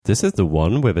This is the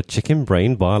one with a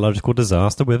chicken-brained biological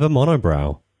disaster with a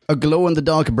monobrow. A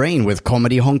glow-in-the-dark brain with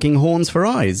comedy honking horns for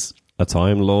eyes. A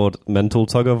Time Lord mental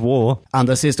tug-of-war. And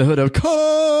the Sisterhood of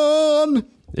Khan!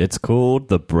 It's called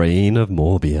The Brain of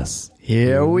Morbius.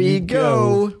 Here we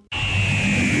go!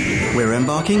 We're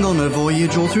embarking on a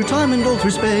voyage all through time and all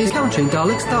through space. Countering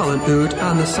Daleks, Thalan, Ood,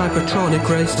 and the Cybertronic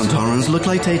race. Sontarans look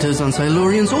like taters and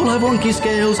Silurians all have wonky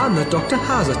scales. And the Doctor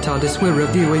has a TARDIS, we're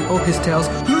reviewing all his tales.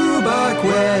 Who back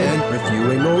when?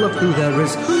 Reviewing all of who there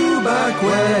is. Who back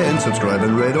when? Subscribe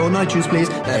and rate on iTunes, please.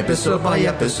 Episode by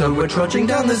episode, we're trudging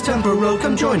down this temporal road.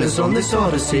 Come join us on this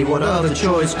odyssey. What other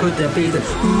choice could there be than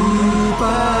Who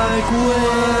back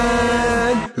when?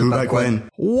 Who back when?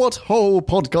 What ho,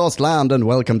 podcast land, and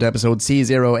welcome to episode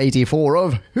C084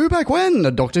 of Who Back When,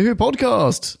 a Doctor Who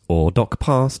podcast. Or Doc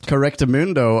Past.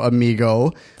 Correctamundo,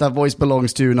 amigo. That voice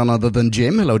belongs to none other than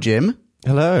Jim. Hello, Jim.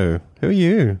 Hello. Who are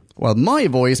you? Well, my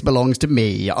voice belongs to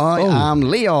me. I am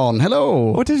Leon.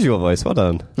 Hello. What is your voice? Well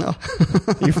done.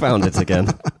 You found it again.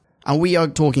 And we are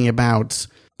talking about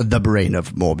the brain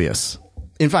of Morbius.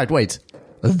 In fact, wait.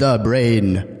 The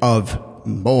brain of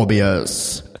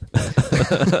Morbius.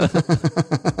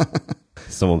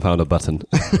 Someone found a button.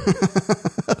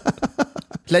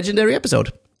 Legendary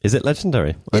episode. Is it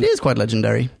legendary? It is quite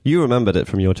legendary. You remembered it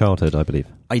from your childhood, I believe.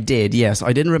 I did, yes.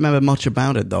 I didn't remember much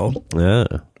about it, though. Yeah.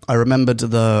 I remembered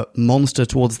the monster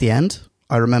towards the end.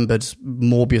 I remembered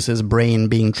Morbius's brain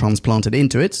being transplanted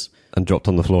into it. And dropped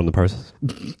on the floor in the process.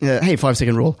 Hey,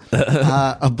 5-second rule.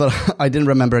 But I didn't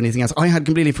remember anything else. I had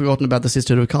completely forgotten about the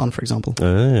Sisterhood of Khan, for example.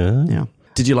 Yeah. Yeah.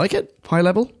 Did you like it? High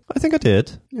level? I think I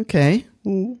did. Okay.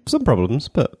 Some problems,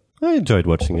 but I enjoyed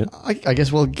watching it. I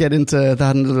guess we'll get into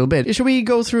that in a little bit. Should we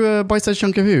go through a bite-sized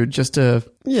chunk of Who just to...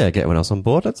 Yeah, get everyone else on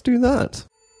board. Let's do that.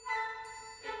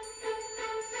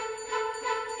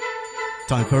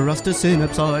 Time for us to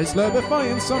synopsize,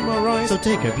 Slurpify and summarize, so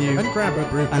take a view and grab a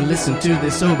brew and listen to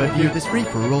this overview, this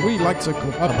free-for-all. we like to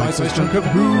call a bite-sized chunk of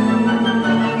Who.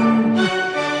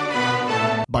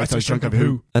 Bite-sized chunk of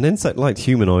Who. An insect-like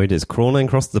humanoid is crawling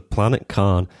across the planet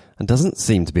Khan and doesn't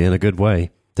seem to be in a good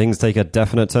way. Things take a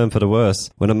definite turn for the worse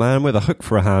when a man with a hook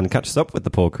for a hand catches up with the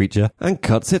poor creature and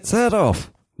cuts its head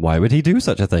off. Why would he do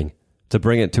such a thing? To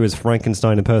bring it to his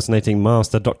Frankenstein impersonating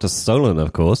master, Dr. Solon,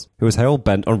 of course, who is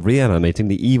hell-bent on reanimating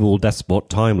the evil despot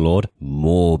Time Lord,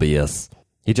 Morbius.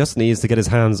 He just needs to get his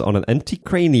hands on an empty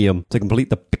cranium to complete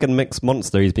the pick-and-mix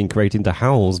monster he's been creating to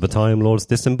house the Time Lord's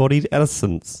disembodied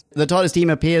essence. The TARDIS team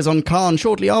appears on Khan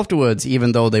shortly afterwards,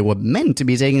 even though they were meant to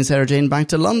be taking Sarah Jane back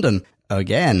to London.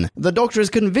 Again, the Doctor is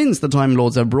convinced the Time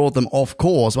Lords have brought them off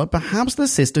course, but perhaps the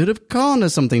Sisterhood of Khan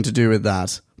has something to do with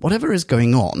that. Whatever is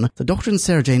going on, the Doctor and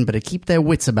Sarah Jane better keep their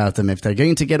wits about them if they're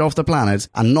going to get off the planet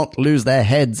and not lose their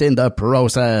heads in the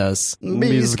process.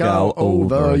 Mizgal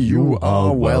over, you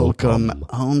are welcome.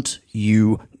 Aren't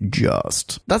you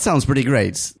just? That sounds pretty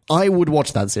great. I would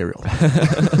watch that serial.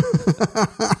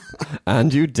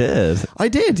 And you did. I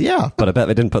did, yeah. But I bet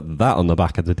they didn't put that on the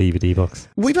back of the DVD box.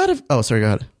 We've had a... Oh, sorry, go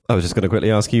ahead. I was just going to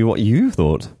quickly ask you what you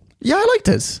thought. Yeah, I liked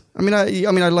it.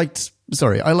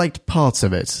 I liked parts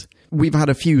of it. We've had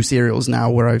a few serials now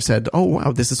where I've said, oh,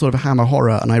 wow, this is sort of a Hammer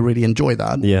horror, and I really enjoy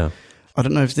that. Yeah. I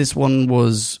don't know if this one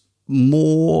was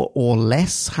more or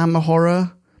less Hammer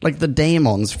horror. Like, The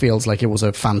Daemons feels like it was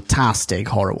a fantastic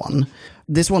horror one.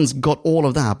 This one's got all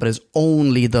of that, but it's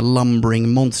only the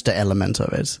lumbering monster element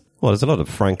of it. Well, there's a lot of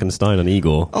Frankenstein and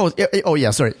Igor. Oh yeah,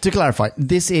 sorry. To clarify,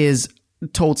 this is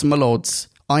Totes Malotes,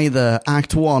 either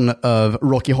Act 1 of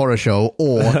Rocky Horror Show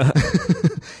or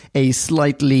a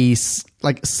slightly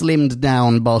slimmed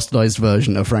down bastardized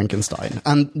version of Frankenstein.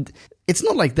 And it's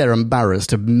not like they're embarrassed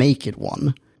to make it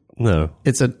one. No.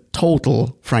 It's a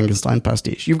total Frankenstein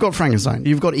pastiche. You've got Frankenstein,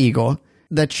 you've got Igor.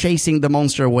 They're chasing the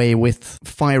monster away with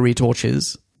fiery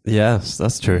torches. Yes,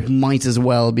 that's true. Might as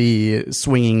well be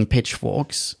swinging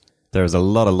pitchforks. There's a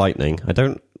lot of lightning. I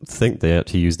don't think they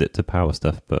actually used it to power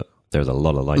stuff, but there's a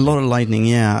lot of lightning. A lot of lightning,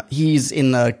 yeah. He's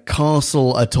in a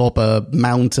castle atop a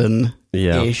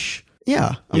mountain-ish.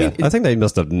 Yeah. I think they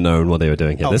must have known what they were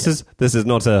doing here. This is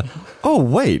not a... Oh,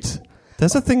 wait.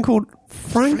 There's a thing called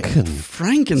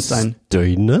Frankenstein.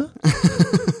 Steiner?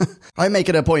 I make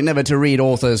it a point never to read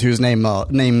authors whose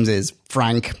names is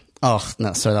Frank. Oh,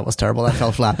 no, sorry, that was terrible. That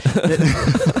fell flat.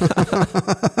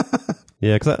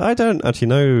 Yeah, because I don't actually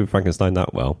know Frankenstein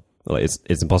that well. Like,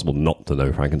 it's impossible not to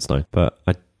know Frankenstein, but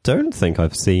I don't think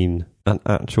I've seen an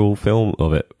actual film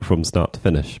of it from start to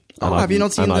finish. Have you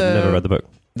not seen I've never read the book.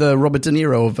 The Robert De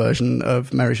Niro version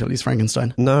of Mary Shelley's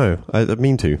Frankenstein? No, I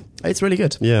mean to. It's really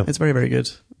good. Yeah. It's very, very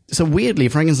good. So weirdly,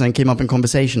 Frankenstein came up in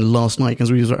conversation last night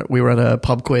because we were at a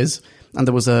pub quiz And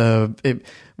there was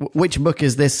which book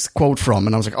is this quote from?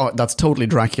 And I was like, oh, that's totally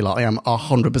Dracula. I am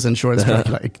 100% sure it's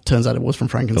Dracula. It turns out it was from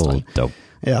Frankenstein. Oh, dope.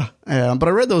 Yeah. But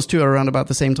I read those two around about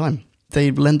the same time.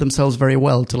 They lend themselves very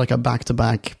well to like a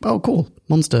back-to-back, oh, cool,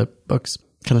 monster books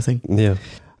kind of thing. Yeah.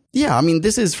 Yeah, I mean,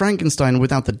 this is Frankenstein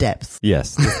without the depth.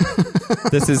 Yes.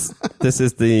 This is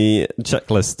the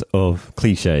checklist of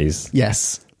cliches.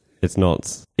 Yes. It's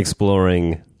not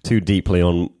exploring too deeply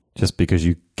on just because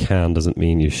you can doesn't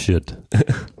mean you should.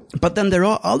 But then there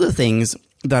are other things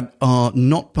that are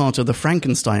not part of the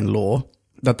Frankenstein lore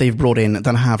that they've brought in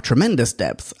that have tremendous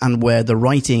depth and where the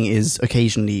writing is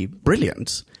occasionally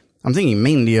brilliant. I'm thinking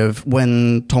mainly of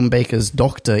when Tom Baker's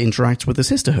doctor interacts with the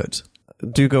Sisterhood.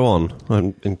 Do go on.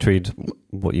 I'm intrigued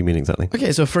what you mean exactly.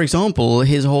 Okay, so for example,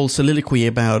 his whole soliloquy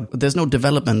about there's no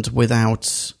development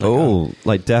without...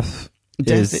 Like death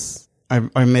is...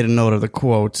 I made a note of the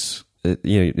quote.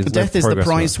 Death is the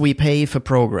price we pay for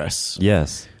progress.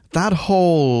 Yes. That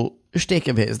whole shtick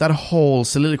of his, that whole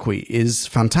soliloquy is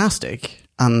fantastic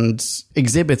and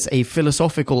exhibits a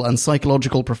philosophical and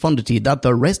psychological profundity that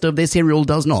the rest of this serial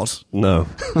does not. No.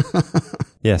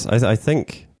 Yes, I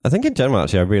think in general,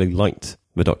 actually, I really liked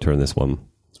the Doctor in this one.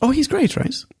 Oh, he's great,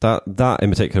 right? That in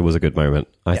particular was a good moment.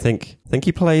 I think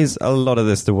he plays a lot of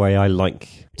this the way I like,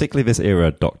 particularly this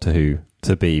era Doctor Who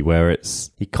to be, where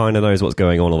he kind of knows what's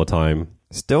going on all the time,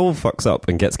 still fucks up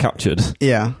and gets captured.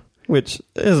 Yeah. Which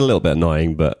is a little bit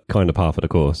annoying, but kind of par for the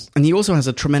course. And he also has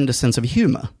a tremendous sense of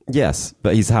humour. Yes,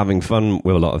 but he's having fun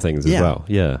with a lot of things as well.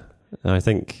 Yeah. And I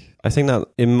think that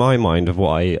in my mind of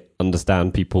what I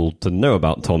understand people to know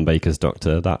about Tom Baker's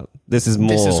Doctor, that this is more...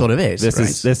 This is sort of it,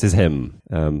 This is him.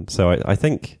 So I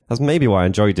think that's maybe why I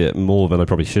enjoyed it more than I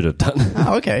probably should have done.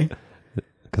 Oh, okay.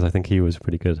 Because I think he was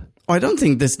pretty good. I don't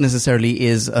think this necessarily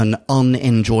is an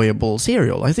unenjoyable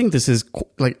serial. I think this is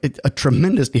like a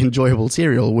tremendously enjoyable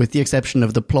serial, with the exception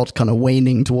of the plot kind of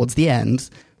waning towards the end.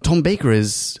 Tom Baker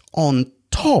is on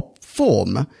top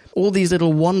form. All these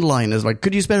little one-liners, like,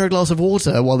 could you spare a glass of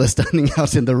water while they're standing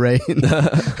out in the rain?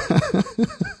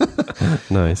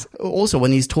 Nice. Also,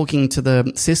 when he's talking to the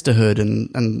Sisterhood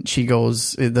and she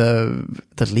goes,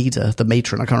 the leader, the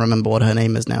matron, I can't remember what her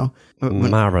name is now.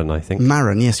 Marin, I think.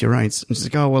 Marin, yes, you're right. And she's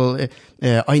like, oh, well,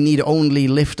 I need only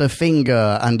lift a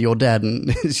finger and you're dead.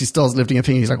 And she starts lifting a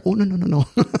finger. He's like, oh, no.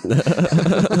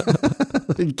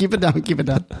 Keep it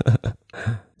down.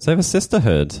 So the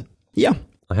Sisterhood. Yeah.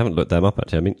 I haven't looked them up,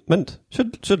 actually. I mean,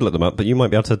 should look them up, but you might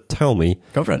be able to tell me.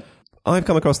 Go for it. I've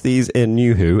come across these in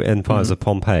New Who, in Fires of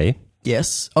Pompeii.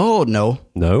 Yes. Oh, no.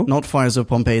 No? Not Fires of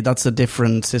Pompeii. That's a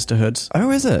different Sisterhood.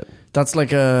 Oh, is it? That's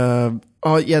like a...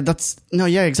 Oh, yeah, that's... No,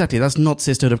 yeah, exactly. That's not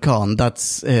Sisterhood of Khan.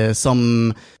 That's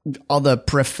some other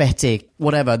prophetic...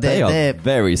 Whatever. They're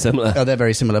very similar. Oh, they're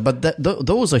very similar. But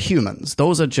those are humans.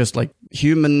 Those are just like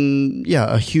human... Yeah,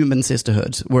 a human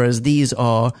sisterhood. Whereas these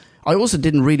are... I also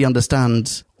didn't really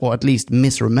understand, or at least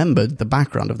misremembered, the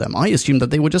background of them. I assumed that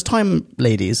they were just time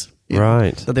ladies.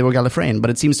 Right. That they were Gallifreyan.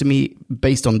 But it seems to me,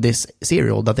 based on this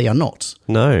serial, that they are not.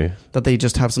 No. That they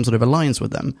just have some sort of alliance with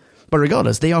them. But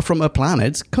regardless, they are from a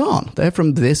planet, Khan. They're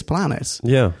from this planet.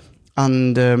 Yeah.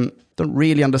 And don't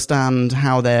really understand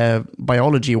how their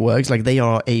biology works. Like, they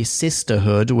are a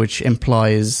sisterhood, which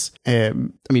implies... I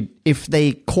mean, if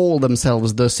they call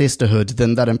themselves the Sisterhood,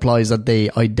 then that implies that they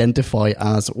identify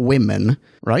as women,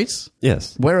 right?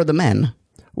 Yes. Where are the men?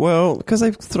 Well, because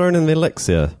they've thrown in the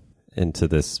elixir into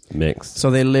this mix. So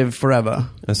they live forever.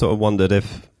 I sort of wondered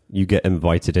if you get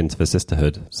invited into the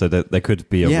Sisterhood, so that there could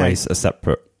be a race, a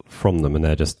separate from them, and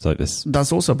they're just like this.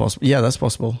 That's also possible. Yeah, that's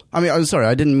possible. I mean, I'm sorry,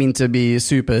 I didn't mean to be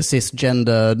super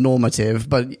cisgender normative,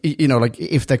 but, you know, like,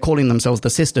 if they're calling themselves the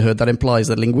Sisterhood, that implies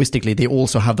that linguistically they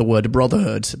also have the word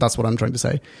brotherhood. That's what I'm trying to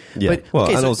say. Yeah. But, well,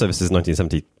 okay, and also this is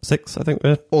 1976, I think.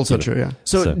 Also true, yeah.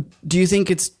 So do you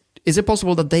think is it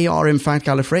possible that they are in fact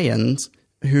Gallifreyans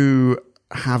who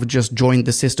have just joined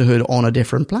the Sisterhood on a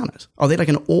different planet? Are they like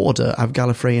an order of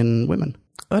Gallifreyan women?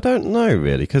 I don't know,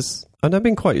 really, because I've never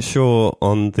been quite sure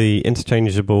on the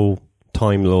interchangeable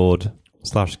Time Lord /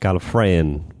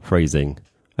 Gallifreyan phrasing.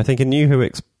 I think in New Who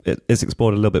it is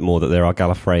explored a little bit more that there are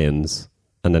Gallifreyans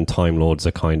and then Time Lords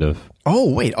are kind of...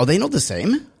 Oh, wait, are they not the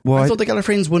same? Well, I thought the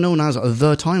Gallifreyans were known as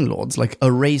the Time Lords, like a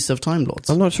race of Time Lords.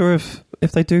 I'm not sure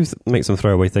if they do make some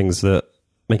throwaway things that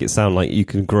make it sound like you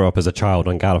can grow up as a child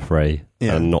on Gallifrey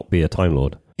and not be a Time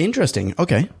Lord. Interesting,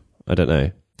 okay. I don't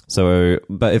know. So,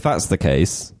 but if that's the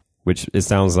case, which it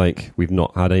sounds like we've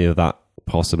not had any of that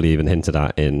possibly even hinted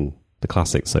at in the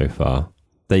classics so far,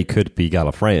 they could be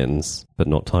Gallifreyans, but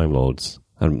not Time Lords.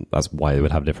 And that's why they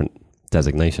would have a different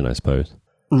designation, I suppose.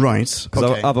 Right.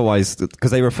 Because otherwise,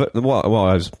 because they refer, what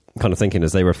I was kind of thinking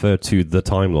is they refer to the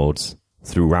Time Lords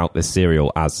throughout this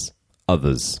serial as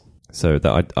others. So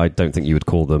that I don't think you would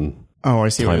call them Oh, I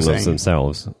see what Time you're Lords saying.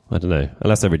 themselves. I don't know.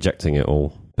 Unless they're rejecting it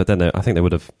all. But then I think they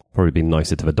would have probably been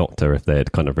nicer to the Doctor if they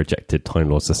had kind of rejected Time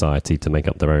Lord society to make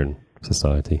up their own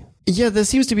society. Yeah, there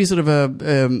seems to be sort of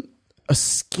a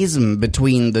schism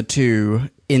between the two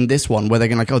in this one, where they're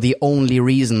going like, oh, the only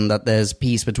reason that there's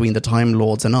peace between the Time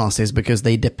Lords and us is because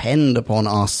they depend upon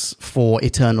us for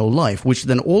eternal life, which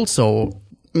then also,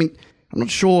 I mean, I'm not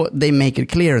sure they make it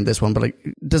clear in this one, but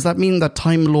like, does that mean that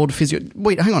Time Lord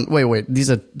Wait, hang on, wait.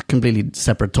 These are completely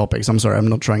separate topics. I'm sorry, I'm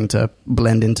not trying to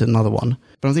blend into another one.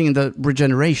 But I'm thinking the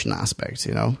regeneration aspect,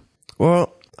 you know?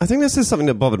 Well, I think this is something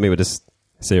that bothered me with this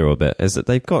serial a bit, is that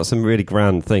they've got some really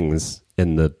grand things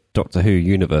in the Doctor Who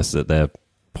universe that they're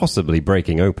possibly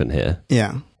breaking open here.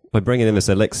 Yeah. By bringing in this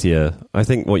elixir, I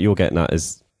think what you're getting at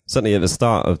is, certainly at the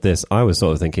start of this, I was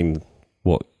sort of thinking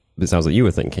what it sounds like you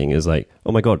were thinking is like,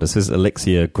 oh my god, does this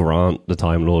elixir grant the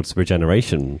Time Lords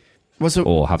regeneration? Well, so,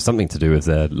 Or have something to do with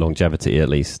their longevity, at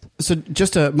least? So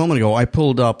just a moment ago, I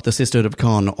pulled up the Sisterhood of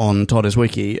Khan on TARDIS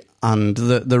Wiki, and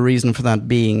the reason for that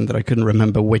being that I couldn't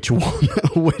remember which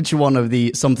one of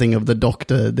the something of the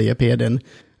Doctor they appeared in.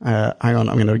 Hang on,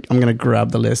 I'm gonna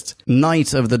grab the list.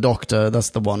 Night of the Doctor, that's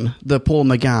the one. The Paul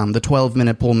McGann, the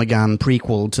 12-minute Paul McGann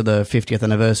prequel to the 50th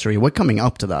anniversary. We're coming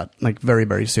up to that, like very,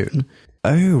 very soon.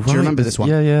 Oh, right. Do you remember this one?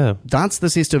 Yeah. That's the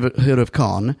Sisterhood of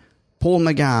Khan. Paul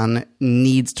McGann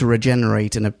needs to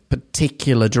regenerate in a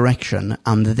particular direction,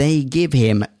 and they give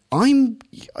him. I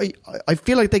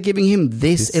feel like they're giving him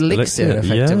this elixir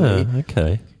effectively. Yeah,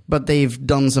 okay. But they've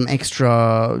done some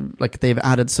extra, like they've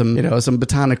added some, some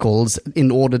botanicals in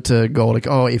order to go like,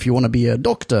 oh, if you want to be a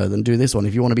doctor, then do this one.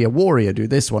 If you want to be a warrior, do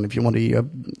this one. If you want to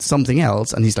be something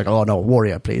else, and he's like, oh no,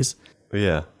 warrior, please.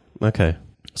 Yeah, okay.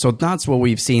 So that's what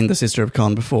we've seen the Sister of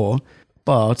Khan before,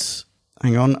 but.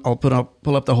 Hang on, I'll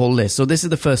pull up the whole list. So this is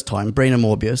the first time, Brain and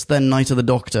Morbius, then Night of the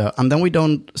Doctor, and then we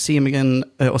don't see him again,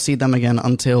 or see them again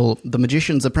until The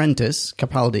Magician's Apprentice,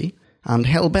 Capaldi, and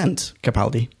Hellbent,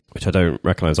 Capaldi. Which I don't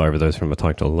recognise either of those from the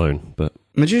title alone, but...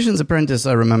 Magician's Apprentice,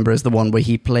 I remember, is the one where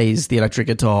he plays the electric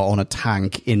guitar on a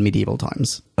tank in medieval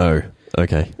times. Oh,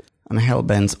 okay. And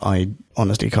Hellbent, I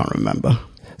honestly can't remember.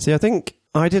 See, I think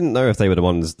I didn't know if they were the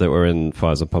ones that were in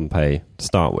Fires of Pompeii to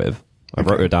start with. I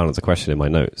wrote it down as a question in my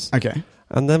notes. Okay.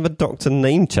 And then the Doctor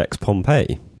name checks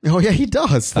Pompeii. Oh yeah, he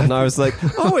does. And I was like,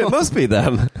 oh, it must be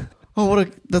them. Oh,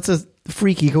 that's a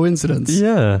freaky coincidence.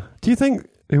 Yeah. Do you think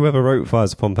whoever wrote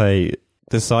Fires of Pompeii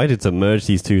decided to merge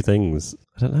these two things?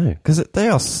 I don't know. Because they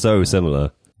are so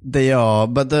similar. They are,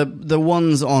 but the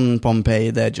ones on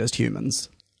Pompeii, they're just humans.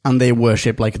 And they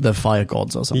worship like the fire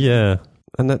gods or something. Yeah.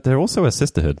 And they're also a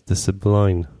sisterhood, the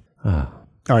Sublime.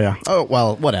 Oh yeah. Oh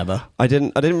well, whatever. I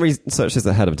didn't research this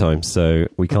ahead of time, so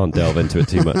we can't delve into it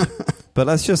too much. But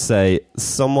let's just say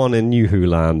someone in New Who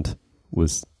land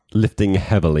was lifting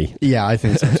heavily. Yeah, I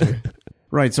think so too.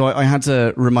 Right, so I had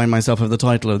to remind myself of the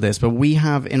title of this, but we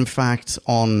have, in fact,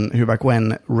 on Who Back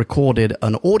When, recorded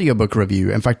an audiobook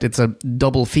review. In fact, it's a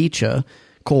double feature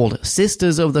called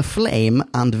Sisters of the Flame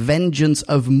and Vengeance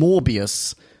of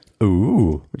Morbius.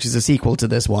 Ooh. Which is a sequel to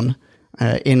this one,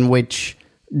 in which...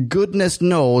 Goodness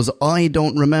knows, I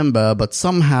don't remember, but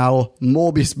somehow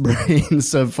Morbius Brain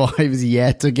survives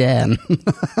yet again.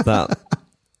 That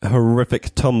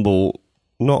horrific tumble,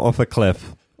 not off a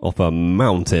cliff, off a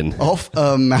mountain. Off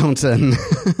a mountain.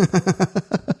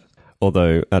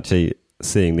 Although, actually,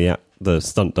 seeing the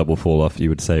stunt double fall off, you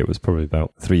would say it was probably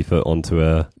about 3 foot onto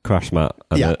a crash mat,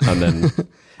 and then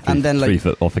and then 3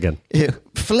 foot off again.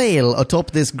 Flail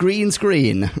atop this green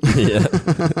screen. Yeah.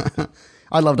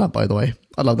 I love that, by the way.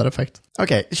 I love that effect.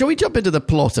 Okay, shall we jump into the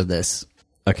plot of this?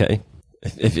 Okay.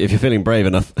 If you're feeling brave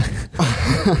enough.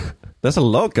 There's a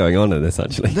lot going on in this,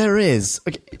 actually. There is.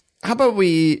 Okay, how about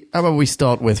we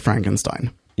start with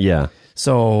Frankenstein? Yeah.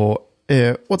 So,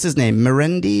 what's his name?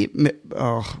 Merendi?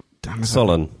 Oh, damn it.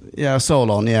 Solon. Yeah,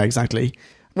 Solon. Yeah, exactly.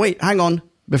 Wait, hang on.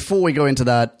 Before we go into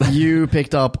that, you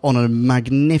picked up on a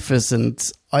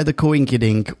magnificent either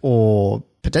coinkydink or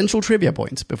potential trivia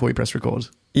point before we press record.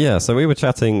 Yeah, so we were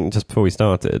chatting just before we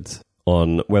started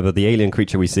on whether the alien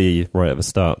creature we see right at the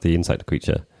start, the insect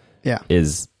creature,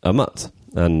 is a mutt.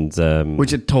 And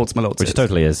which it totally is. Which it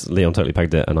totally is. Leon totally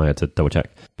pegged it, and I had to double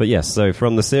check. But yes, so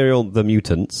from the serial The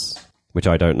Mutants, which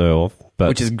I don't know of, but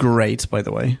which is great, by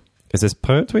the way. Is this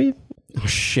Pertwee? Oh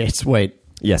shit! Wait.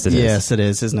 Yes, it is. Yes, it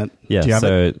is, isn't it? Yeah. Do you have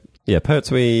it? Yeah,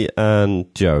 Pertwee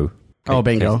and Joe.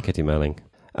 Bingo. Kitty Manning.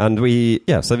 And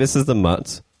so this is the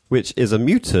mutt, which is a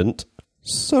mutant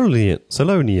Solonian.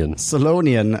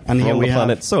 Solonian, and here from we the have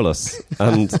planet Solus.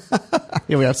 And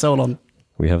here we have Solon.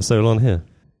 We have Solon here.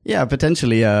 Yeah,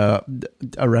 potentially a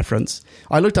reference.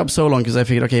 I looked up Solon because I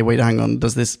figured, okay, wait, hang on.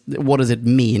 What does it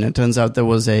mean? It turns out there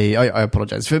was I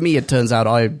apologize. For me, it turns out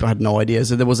I had no idea.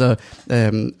 So there was an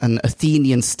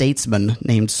Athenian statesman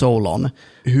named Solon,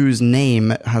 whose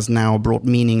name has now brought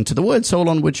meaning to the word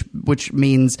Solon, which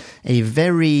means a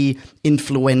very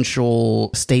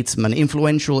influential statesman,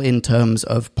 influential in terms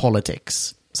of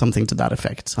politics. Something to that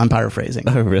effect. I'm paraphrasing.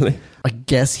 Oh, really? I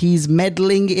guess he's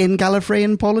meddling in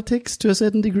Gallifreyan politics to a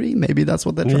certain degree. Maybe that's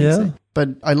what they're trying to say. But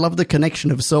I love the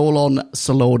connection of Solon,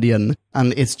 Solodian,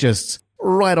 and it's just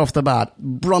right off the bat,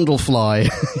 Brundlefly.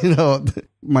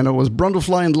 My note was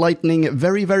Brundlefly and lightning,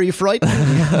 very, very frightening.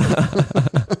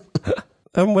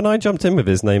 When I jumped in with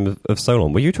his name of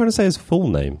Solon, were you trying to say his full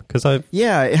name?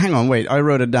 Yeah, hang on, wait, I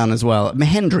wrote it down as well.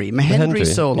 Mehendry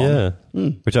Solon. Yeah,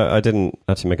 which I didn't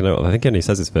actually make a note of. I think he only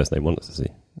says his first name once, does he?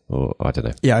 Or I don't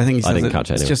know. Yeah, I think he says I didn't catch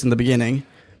it anyway. It's just in the beginning.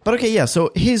 But okay, yeah,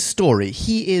 so his story,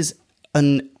 he is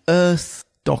an Earth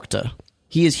doctor.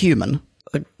 He is human.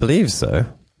 I believe so,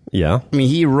 yeah. I mean,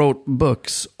 he wrote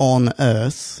books on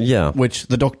Earth, Yeah. which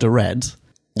the Doctor read,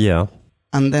 Yeah.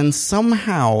 and then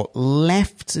somehow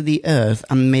left the Earth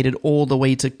and made it all the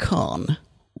way to Khan.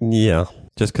 Yeah,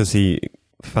 just because he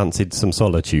fancied some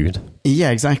solitude.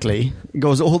 Yeah, exactly.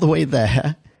 Goes all the way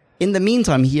there. In the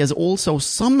meantime, he has also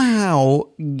somehow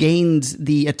gained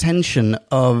the attention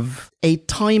of a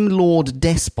Time Lord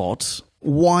despot.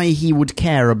 Why he would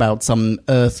care about some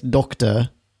Earth doctor,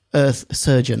 Earth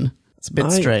surgeon. It's a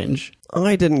bit strange.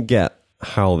 I didn't get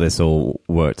how this all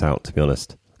worked out, to be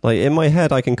honest. Like, in my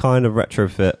head, I can kind of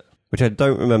retrofit, which I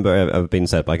don't remember ever being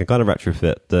said, but I can kind of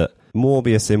retrofit that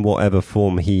Morbius, in whatever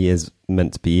form he is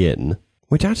meant to be in,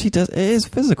 which actually it is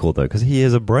physical, though, because he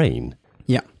is a brain.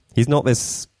 Yeah. He's not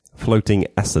this floating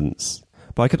essence.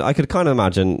 But I could kind of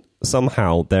imagine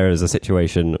somehow there is a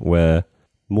situation where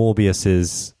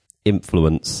Morbius's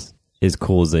influence is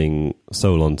causing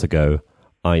Solon to go,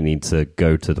 I need to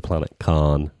go to the planet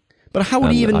Khan. But how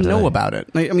would he even I don't know know about it?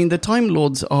 I mean, the Time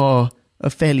Lords are a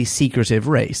fairly secretive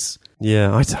race.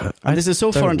 Yeah, I don't. And this is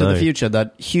so far into the future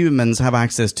that humans have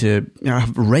access to,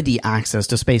 have ready access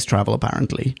to space travel,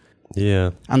 apparently.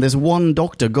 Yeah. And this one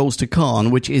doctor goes to Khan,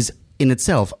 which is in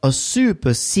itself a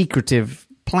super secretive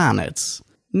planet.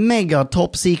 Mega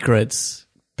top secrets,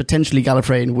 potentially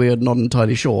Gallifreyan, we're not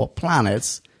entirely sure,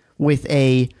 planets with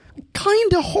a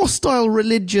kind of hostile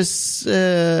religious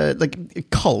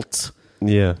cult.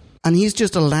 Yeah. And he's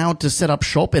just allowed to set up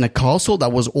shop in a castle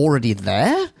that was already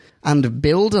there and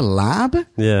build a lab.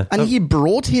 Yeah. And he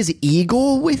brought his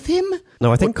Igor with him.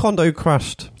 No, I think Kondo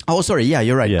crashed. Oh, sorry. Yeah,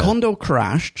 you're right. Yeah. Kondo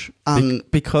crashed.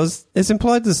 Because it's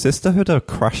implied the Sisterhood are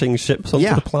crashing ships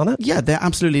onto the planet. Yeah, they're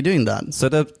absolutely doing that. So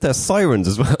they're sirens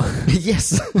as well.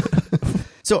 Yes.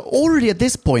 So already at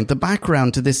this point, the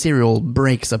background to this serial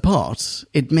breaks apart.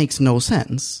 It makes no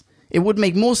sense. It would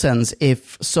make more sense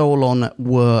if Solon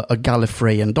were a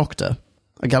Gallifreyan doctor,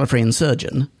 a Gallifreyan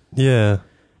surgeon. Yeah.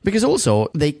 Because also,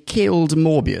 they killed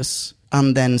Morbius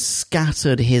and then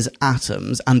scattered his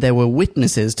atoms, and there were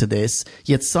witnesses to this,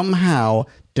 yet somehow,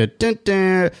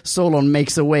 Solon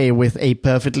makes away with a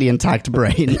perfectly intact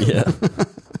brain. Yeah.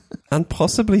 And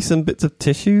possibly some bits of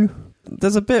tissue.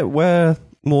 There's a bit where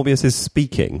Morbius is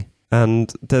speaking,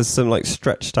 and there's some like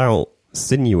stretched out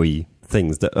sinewy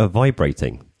things that are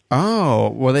vibrating. Oh,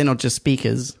 were they not just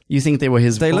speakers? You think they were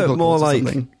his They vocal look more cords or like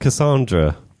something?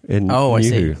 Cassandra in New I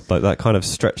see. Who. Like that kind of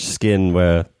stretched skin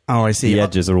where I see. the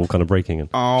edges are all kind of breaking.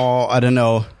 Oh, I don't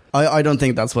know. I don't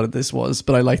think that's what this was,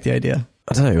 but I like the idea.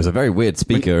 I don't know, it was a very weird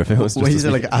speaker if it was just When a he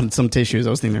said, speaker. like, add some tissues,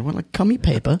 I was thinking, well, like, cummy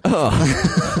paper.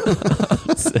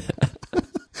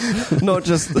 Not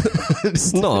just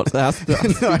snot. That's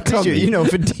No, tissue,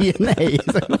 for DNA.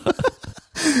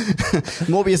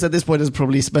 Morbius at this point has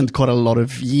probably spent quite a lot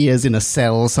of years in a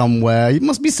cell somewhere. He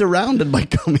must be surrounded by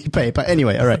gummy paper.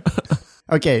 Anyway, all right.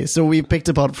 Okay, so we picked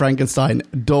apart Frankenstein.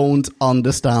 Don't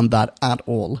understand that at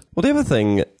all. Well, the other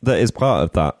thing that is part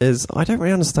of that is I don't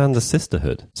really understand the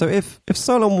Sisterhood. So if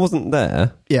Solon wasn't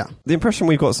there, Yeah. the impression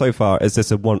we've got so far is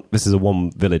this is a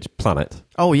one village planet.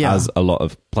 Oh, yeah. As a lot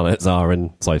of planets are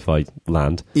in sci-fi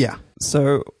land. Yeah.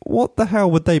 So what the hell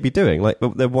would they be doing? Like,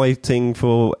 they're waiting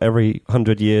for every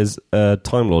 100 years a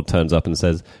Time Lord turns up and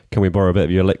says, can we borrow a bit of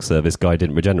your elixir? This guy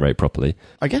didn't regenerate properly.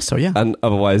 I guess so, yeah. And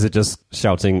otherwise they're just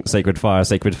shouting sacred fire,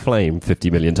 sacred flame 50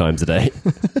 million times a day.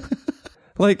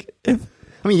 Like, if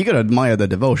I mean, you got to admire the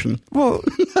devotion. Well,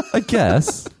 I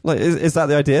guess. Like, is that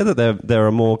the idea that they're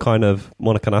a more kind of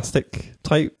monochanastic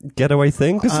type getaway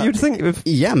thing? Because you'd think if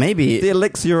Yeah, maybe. the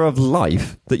elixir of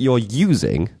life that you're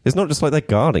using, it's not just like they're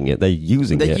guarding it; they're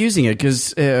using it. They're using it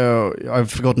because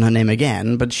I've forgotten her name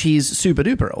again, but she's super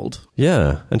duper old.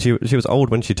 Yeah, and she was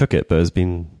old when she took it, but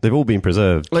they've all been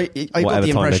preserved. Like, I got whatever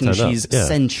the time they impression turned up. she's Yeah.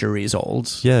 centuries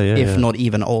old. Yeah, if not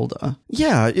even older.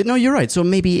 Yeah, no, you're right. So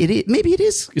maybe it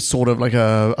is sort of like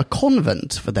a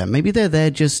convent for them. Maybe they're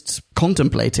there just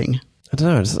contemplating. I don't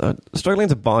know. I'm struggling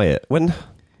to buy it when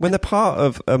they're part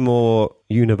of a more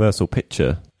universal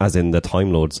picture, as in the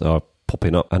Time Lords are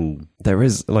popping up, and there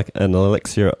is like an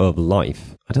elixir of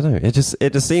life. I don't know. It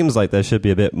just seems like there should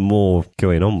be a bit more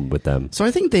going on with them. So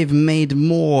I think they've made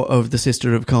more of the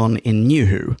Sister of Khan in New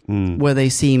Who, where they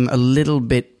seem a little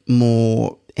bit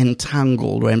more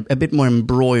entangled or a bit more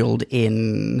embroiled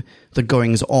in the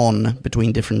goings on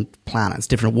between different planets,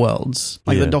 different worlds.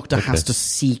 Like Yeah, the Doctor okay. has to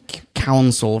seek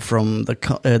counsel from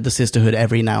the Sisterhood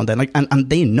every now and then, like, and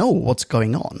they know what's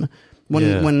going on. When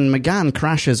McGann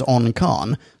crashes on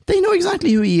Khan, they know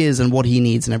exactly who he is and what he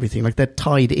needs and everything. Like, they're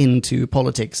tied into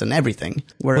politics and everything.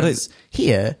 Whereas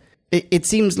here, it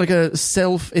seems like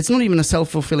it's not even a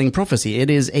self-fulfilling prophecy. It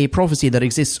is a prophecy that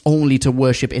exists only to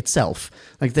worship itself.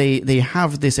 Like, they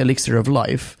have this elixir of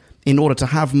life in order to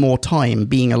have more time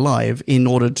being alive, in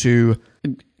order to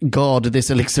guard this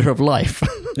elixir of life.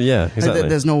 Yeah, exactly.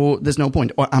 There's no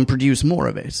point, and produce more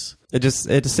of it. It just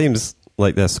seems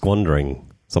like they're squandering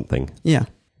something. Yeah.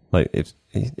 Like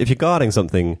if you're guarding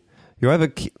something, they're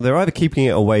either keeping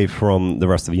it away from the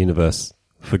rest of the universe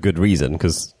for good reason,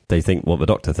 because they think what the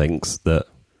Doctor thinks, that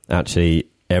actually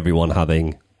everyone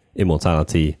having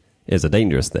immortality is a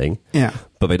dangerous thing. Yeah.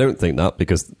 But they don't think that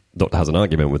because the Doctor has an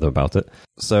argument with them about it.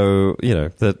 So,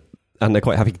 and they're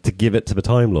quite happy to give it to the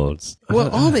Time Lords.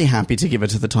 Well, are they happy to give it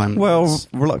to the Time Lords?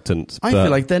 Well, reluctant. I feel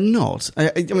like they're not.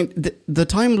 I mean, the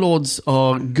Time Lords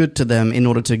are good to them in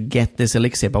order to get this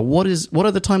elixir, but what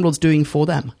are the Time Lords doing for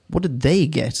them? What did they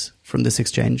get from this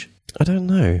exchange? I don't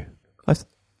know.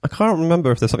 I can't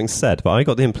remember if there's something said, but I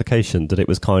got the implication that it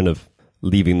was kind of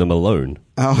leaving them alone.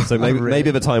 Oh, so maybe, really? maybe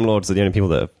the Time Lords are the only people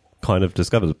that have kind of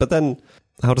discovered it. But then,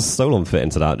 how does Solon fit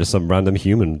into that? Just some random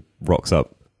human rocks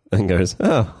up and goes,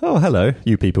 oh, hello,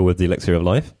 you people with the elixir of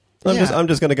life. I'm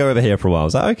just going to go over here for a while.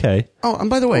 Is that okay? Oh, and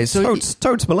by the way, so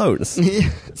Totes Malone's.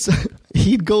 so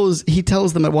he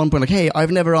tells them at one point, like, hey,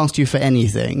 I've never asked you for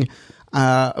anything.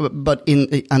 But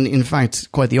in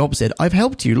fact, quite the opposite. I've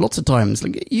helped you lots of times.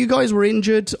 Like, you guys were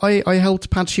injured. I helped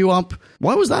patch you up.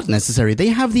 Why was that necessary? They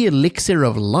have the elixir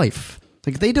of life.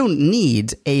 Like, they don't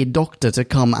need a doctor to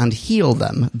come and heal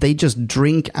them. They just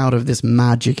drink out of this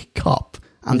magic cup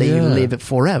and they live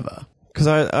forever.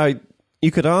 Because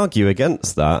you could argue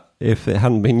against that if it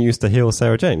hadn't been used to heal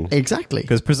Sarah Jane. Exactly.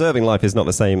 Because preserving life is not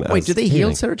the same as Wait, do they heal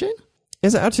healing. Sarah Jane?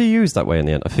 Is it actually used that way in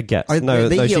the end? I forget. They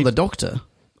heal she- the doctor.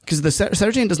 Because the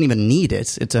Sarah Jane doesn't even need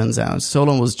it, it turns out.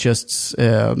 Solon was just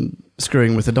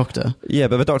screwing with the doctor. Yeah,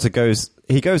 but the Doctor goes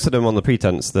to them on the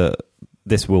pretense that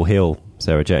this will heal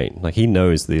Sarah Jane. Like, he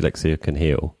knows the elixir can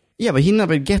heal. Yeah, but he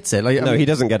never gets it. Like, He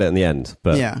doesn't get it in the end.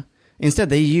 But yeah. Instead,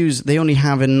 they only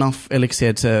have enough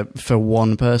elixir for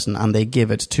one person, and they give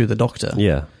it to the doctor.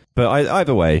 Yeah. But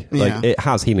either way, Yeah. it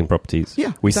has healing properties.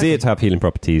 Yeah, We exactly. see it to have healing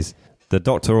properties. The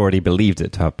Doctor already believed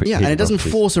it to have Yeah, healing and it doesn't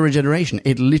properties. force a regeneration.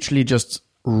 It literally just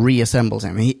reassembles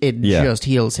him. It just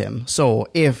heals him. So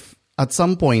if at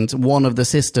some point one of the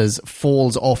sisters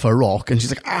falls off a rock and she's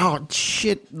like, oh,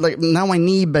 shit, like, now my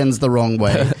knee bends the wrong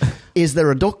way. Is there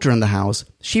a doctor in the house?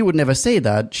 She would never say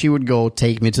that. She would go,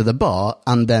 take me to the bar,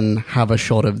 and then have a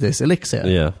shot of this elixir.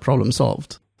 Yeah. Problem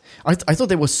solved. I thought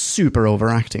they were super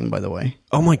overacting, by the way.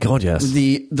 Oh my god, yes.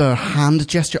 The hand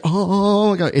gesture.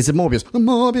 Oh my god. Is it Morbius?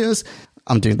 Morbius.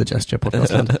 I'm doing the gesture podcast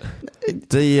hand.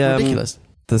 Ridiculous.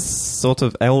 The sort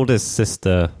of eldest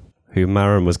sister who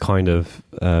Marin was kind of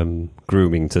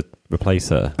grooming to replace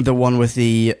her. The one with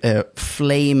the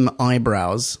flame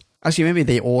eyebrows. Actually, maybe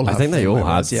they all have I think they flame all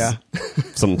eyebrows, had yeah.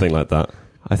 something like that.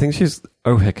 I think she's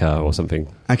Ohika or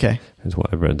something. Okay. Is what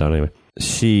I've written down anyway.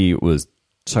 She was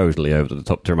totally over the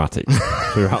top dramatic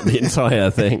throughout the entire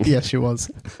thing. Yeah, she was.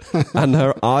 And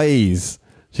her eyes,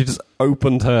 she just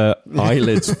opened her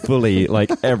eyelids fully,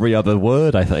 like every other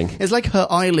word, I think. It's like her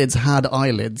eyelids had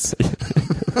eyelids.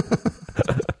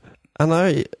 And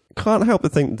I can't help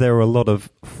but think there are a lot of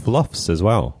fluffs as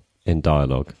well in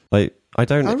dialogue. Like, I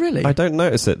don't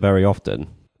notice it very often.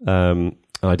 And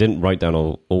I didn't write down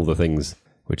all the things,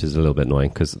 which is a little bit annoying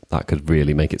because that could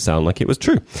really make it sound like it was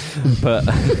true. But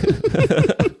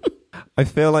I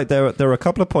feel like there are a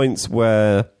couple of points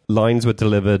where lines were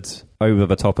delivered over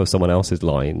the top of someone else's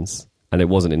lines, and it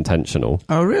wasn't intentional.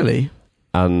 Oh, really?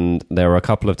 And there were a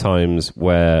couple of times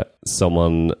where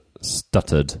someone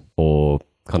stuttered or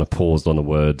kind of paused on a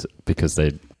word because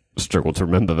they struggled to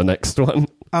remember the next one.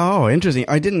 Oh, interesting.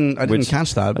 I didn't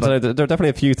catch that. I But don't know, there are definitely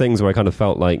a few things where I kind of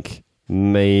felt like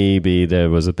maybe there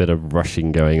was a bit of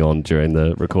rushing going on during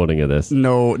the recording of this.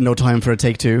 no time for a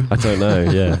take two. I don't know,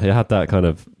 yeah. It had that kind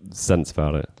of sense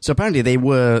about it. So apparently they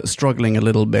were struggling a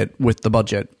little bit with the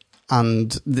budget.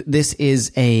 And this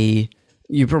is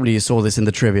you probably saw this in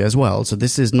the trivia as well. So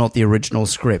this is not the original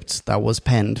script that was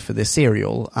penned for this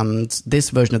serial. And this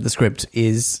version of the script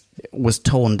was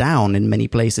torn down in many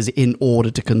places in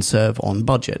order to conserve on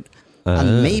budget.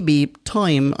 And maybe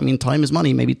time is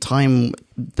money. Maybe time,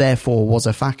 therefore, was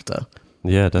a factor.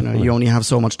 Yeah, definitely. You only have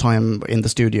so much time in the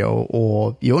studio,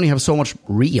 or you only have so much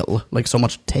reel, like so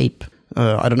much tape.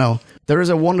 I don't know. There is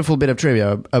a wonderful bit of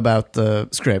trivia about the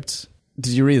script.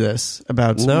 Did you read this?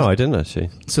 No, I didn't actually.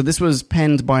 So this was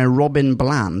penned by Robin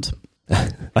Bland.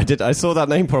 I did. I saw that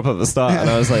name pop up at the start, and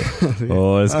I was like,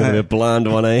 "Oh, it's going to be a bland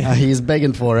one, eh?" He's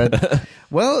begging for it.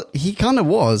 Well, he kind of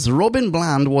was. Robin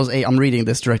Bland was I'm reading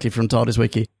this directly from TARDIS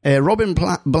Wiki. Robin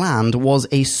Bland was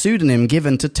a pseudonym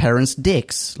given to Terrance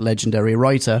Dicks, legendary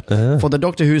writer, for the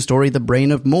Doctor Who story The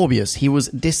Brain of Morbius. He was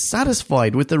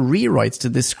dissatisfied with the rewrites to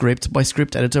this script by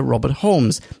script editor Robert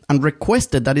Holmes and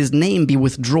requested that his name be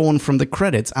withdrawn from the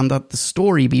credits and that the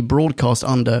story be broadcast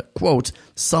under, quote,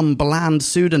 some bland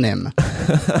pseudonym.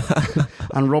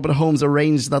 And Robert Holmes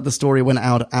arranged that the story went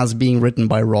out as being written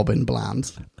by Robin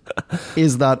Bland.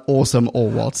 Is that awesome or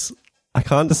what? I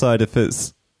can't decide if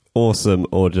it's awesome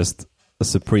or just a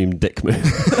supreme dick move.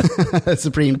 A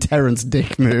supreme Terrance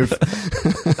Dick move.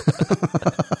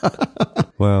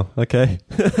 Wow, okay.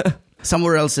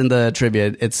 Somewhere else in the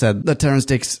trivia, it said that Terrance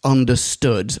Dicks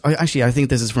understood. I think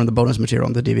this is from the bonus material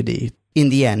on the DVD. In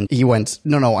the end, he went,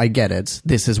 no, I get it.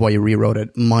 This is why you rewrote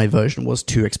it. My version was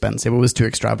too expensive. It was too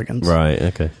extravagant. Right,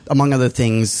 okay. Among other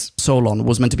things, Solon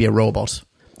was meant to be a robot.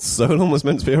 Solon was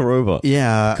meant to be a robot?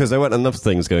 Yeah. Because there weren't enough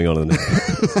things going on in it.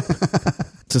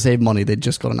 To save money, they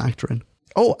just got an actor in.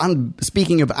 Oh, and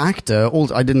speaking of actor,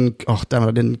 I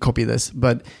didn't copy this,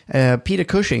 but Peter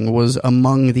Cushing was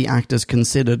among the actors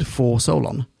considered for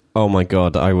Solon. Oh my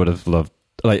god, I would have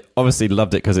obviously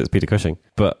loved it because it's Peter Cushing,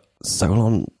 but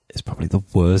Solon is probably the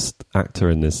worst actor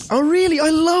in this. Oh, really? I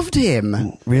loved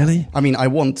him. Really? I mean, I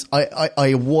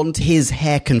want his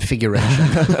hair configuration.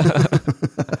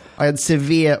 I had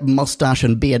severe mustache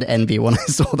and beard envy when I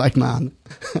saw that man.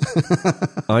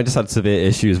 I just had severe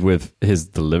issues with his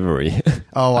delivery.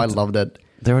 Oh, I loved it.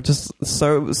 There were just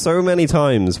so many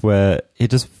times where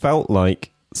it just felt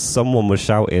like someone was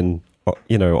shouting,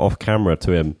 off camera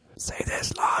to him, "Say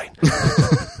this line."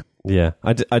 Yeah,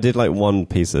 I did like one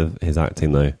piece of his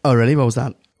acting though. Oh, really? What was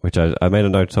that? Which I made a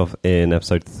note of in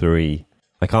episode 3.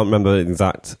 I can't remember the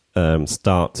exact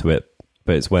start to it,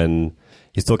 but it's when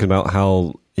he's talking about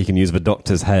how he can use the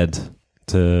Doctor's head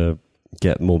to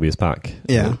get Morbius back.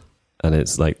 Yeah. And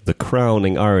it's like the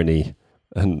crowning irony,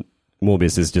 and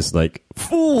Morbius is just like,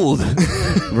 fooled,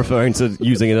 referring to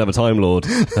using another Time Lord.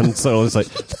 And so I was like,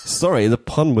 sorry, the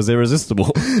pun was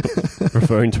irresistible,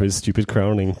 referring to his stupid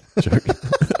crowning joke.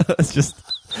 It's just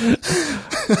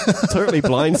totally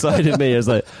blindsided me. I was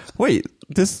like, wait,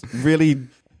 this really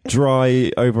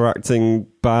dry, overacting,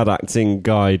 bad acting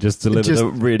guy just delivered a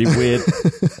really weird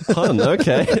pun.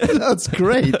 Okay. That's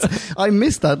great. I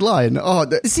missed that line. Oh,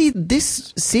 see,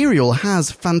 this serial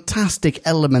has fantastic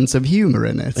elements of humor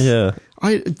in it. Yeah.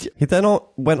 He then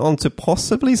went on to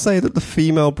possibly say that the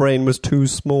female brain was too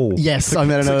small. Yes, I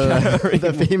mean, no.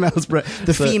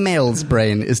 The female's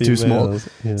brain is too small.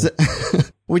 Yeah. So,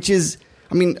 which is,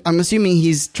 I mean, I'm assuming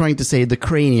he's trying to say the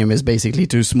cranium is basically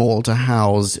too small to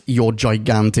house your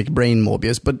gigantic brain,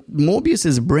 Morbius. But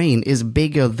Morbius's brain is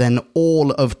bigger than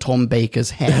all of Tom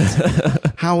Baker's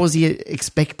head. How was he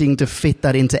expecting to fit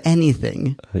that into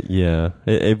anything? Yeah,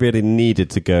 it really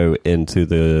needed to go into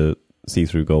the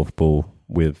see-through golf ball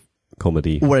with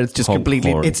comedy. Where it's just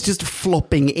completely, horror. It's just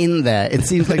flopping in there. It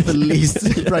seems like the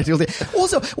least practical thing.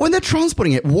 Also, when they're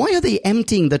transporting it, why are they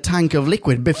emptying the tank of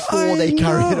liquid before they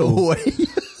carry it away?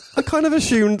 I kind of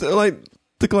assumed, like,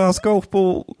 the glass golf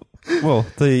ball, well,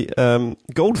 the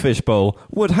goldfish bowl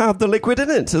would have the liquid in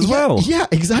it as well. Yeah,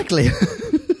 exactly.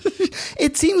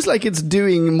 It seems like it's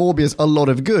doing Morbius a lot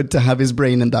of good to have his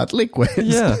brain in that liquid.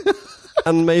 Yeah.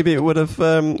 And maybe it would have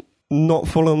not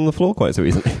fallen on the floor quite so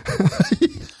easily.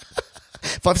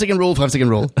 5-second rule, 5-second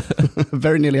rule.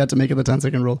 Very nearly had to make it the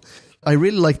 10-second rule. I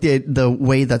really like the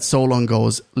way that Solon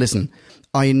goes, listen,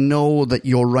 I know that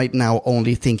you're right now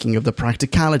only thinking of the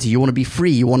practicality. You want to be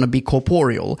free. You want to be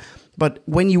corporeal. But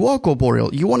when you are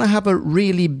corporeal, you want to have a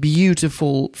really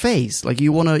beautiful face. Like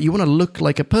you want to look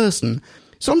like a person.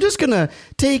 So I'm just going to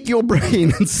take your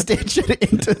brain and stitch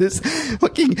it into this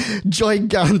fucking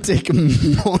gigantic,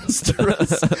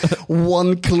 monstrous,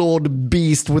 one-clawed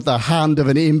beast with the hand of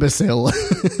an imbecile.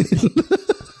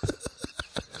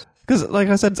 Because, like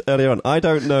I said earlier on, I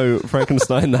don't know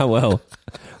Frankenstein that well.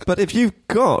 But if you've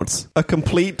got a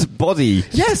complete body...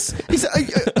 Yes!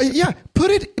 Yeah,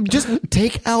 put it... Just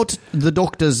take out the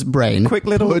doctor's brain. Quick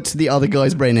little... Put the other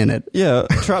guy's brain in it. Yeah,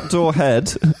 trapdoor head,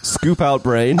 scoop out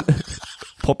brain,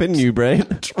 pop in new brain,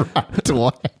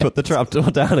 Trapdoor head. put the trapdoor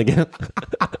down again.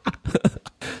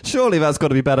 Surely that's got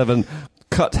to be better than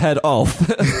cut head off,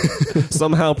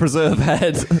 somehow preserve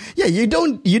head. Yeah, you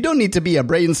don't need to be a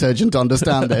brain surgeon to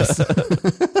understand this.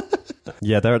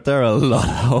 Yeah, there are a lot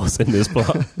of holes in this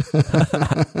plot.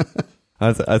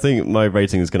 I think my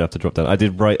rating is going to have to drop down. I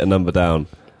did write a number down.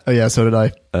 Oh yeah, so did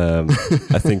I.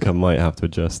 I think I might have to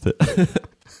adjust it.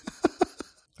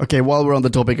 Okay, while we're on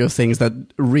the topic of things that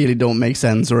really don't make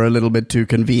sense or are a little bit too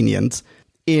convenient,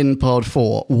 in part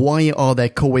 4, why are there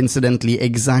coincidentally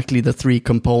exactly the 3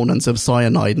 components of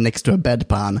cyanide next to a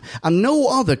bedpan and no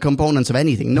other components of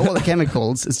anything, no other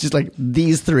chemicals? It's just like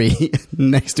these 3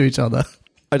 next to each other.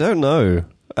 I don't know.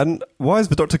 And why is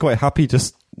the Doctor quite happy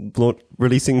just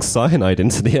releasing cyanide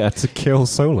into the air to kill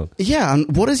Solon? Yeah,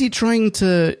 and what is he trying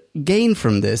to gain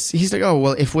from this? He's like, oh,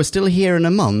 well, if we're still here in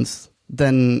a month,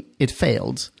 then it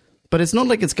failed. But it's not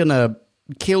like it's going to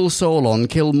kill Solon,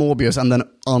 kill Morbius, and then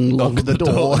unlock the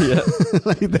door. Yeah.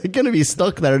 Like, they're going to be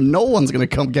stuck there and no one's going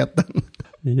to come get them.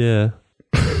 Yeah.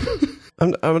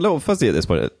 I'm a little fuzzy at this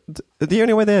point. The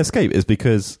only way they escape is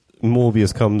because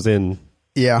Morbius comes in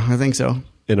Yeah, I think so.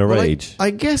 in a rage. I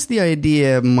guess the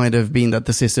idea might have been that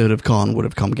the Sisterhood of Khan would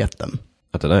have come get them.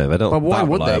 I don't know. They don't. But why that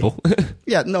would reliable. they?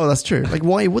 Yeah, no, that's true. Like,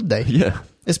 why would they? Yeah.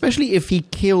 Especially if he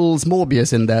kills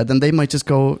Morbius in there, then they might just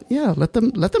go, yeah, let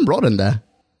them rot in there.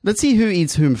 Let's see who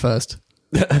eats whom first.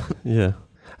 Yeah.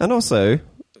 And also,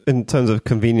 in terms of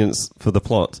convenience for the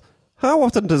plot, how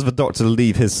often does the Doctor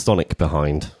leave his Sonic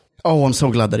behind? Oh, I'm so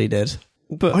glad that he did.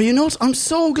 But Are you not? I'm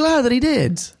so glad that he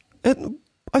did.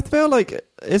 I feel like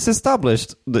it's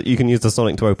established that you can use the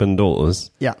Sonic to open doors.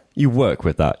 Yeah. You work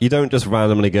with that. You don't just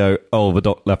randomly go, oh, the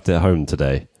Doc left it at home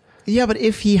today. Yeah, but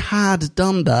if he had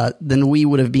done that, then we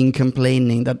would have been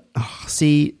complaining that,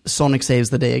 see, Sonic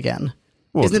saves the day again.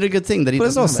 Well, Isn't it a good thing that he But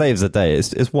it's doesn't not have it? saves a day.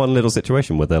 It's one little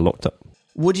situation where they're locked up.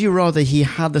 Would you rather he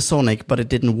had the Sonic, but it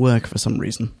didn't work for some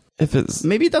reason? If it's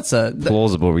Maybe that's a...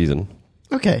 plausible reason.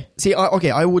 Okay. See,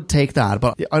 I would take that,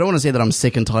 but I don't want to say that I'm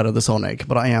sick and tired of the Sonic,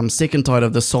 but I am sick and tired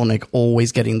of the Sonic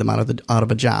always getting them out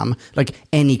of a jam, like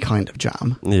any kind of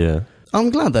jam. Yeah. I'm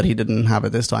glad that he didn't have it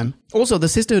this time. Also, the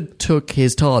Sisterhood took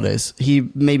his TARDIS. He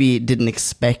maybe didn't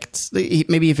expect...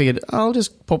 Maybe he figured, I'll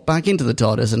just pop back into the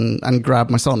TARDIS and grab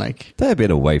my Sonic. They've been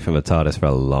away from the TARDIS for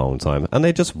a long time, and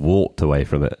they just walked away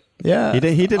from it. Yeah. He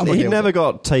didn't. I'm okay He with never it.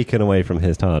 got taken away from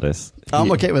his TARDIS.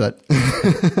 I'm okay with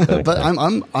it. But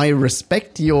I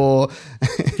respect your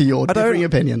differing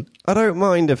opinion. I don't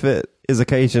mind if it is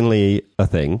occasionally a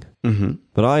thing,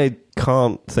 but I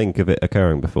can't think of it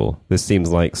occurring before. This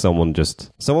seems like someone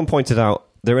pointed out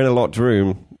they're in a locked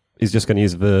room. He's just going to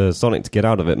use the Sonic to get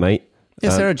out of it, mate.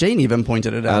 Yeah, Sarah Jane even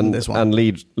pointed it out in this one. And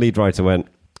lead writer went,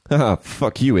 ah,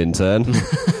 fuck you, intern.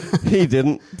 He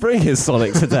didn't bring his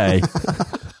Sonic today.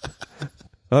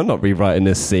 I'm not rewriting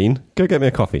this scene. Go get me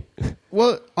a coffee.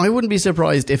 Well, I wouldn't be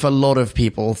surprised if a lot of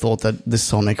people thought that the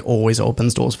Sonic always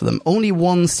opens doors for them. Only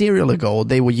one serial ago,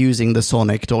 they were using the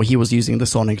Sonic, or he was using the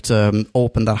Sonic to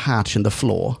open that hatch in the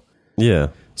floor. Yeah.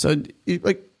 So,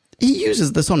 like, he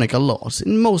uses the Sonic a lot.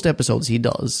 In most episodes, he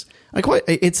does.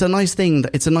 It's a nice thing.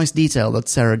 It's a nice detail that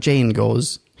Sarah Jane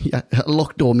goes, yeah, a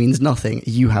locked door means nothing.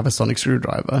 You have a sonic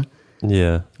screwdriver.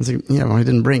 Yeah. It's like, yeah, well, I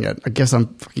didn't bring it. I guess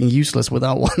I'm fucking useless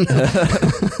without one.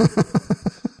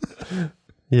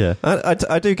 Yeah.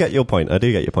 I do get your point. I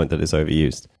do get your point that it's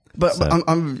overused. But So,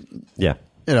 I'm, yeah.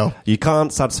 you know, You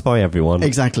can't satisfy everyone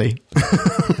exactly.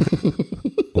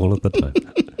 all of the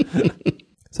time.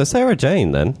 So Sarah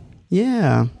Jane, then,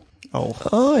 Yeah.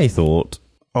 I thought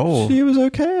she was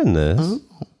okay in this. Oh.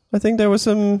 I think there were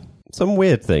some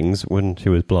weird things when she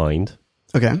was blind.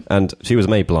 Okay. And she was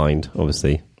made blind,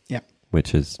 obviously. Yeah.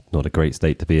 Which is not a great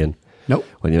state to be in. Nope.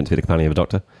 When you're meant to be the companion of a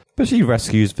doctor. But she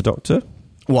rescues the doctor.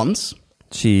 Once.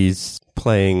 She's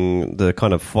playing the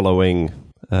kind of following,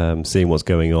 seeing what's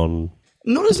going on.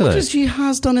 Not as I don't much know. as she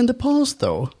has done in the past,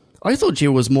 though. I thought she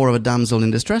was more of a damsel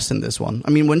in distress in this one. I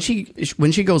mean, when she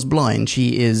goes blind,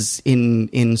 she is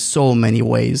in so many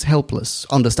ways helpless,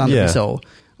 understandably Yeah. so.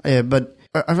 But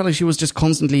I felt like she was just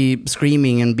constantly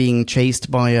screaming and being chased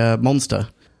by a monster.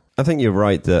 I think you're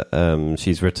right that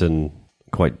she's written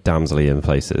quite damselly in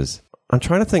places. I'm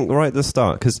trying to think right at the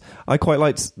start, because I quite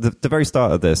liked the very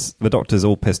start of this. The Doctor's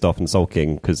all pissed off and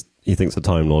sulking because he thinks the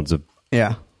Time Lords have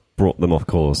Yeah. brought them off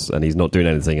course, and he's not doing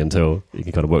anything until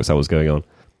he kind of works out what's going on.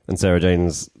 And Sarah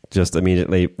Jane's just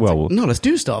immediately, well, No, let's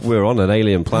do stuff. we're on an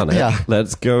alien planet. Yeah.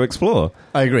 Let's go explore.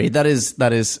 I agree. That is.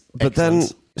 But then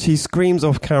excellent. she screams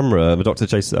off camera. The Doctor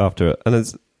chases after her,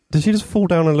 and did she just fall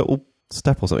down a little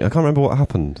step or something? I can't remember what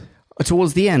happened.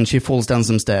 Towards the end, she falls down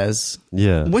some stairs.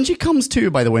 Yeah. When she comes to,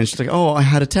 by the way, she's like, "Oh, I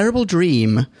had a terrible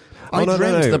dream. I no,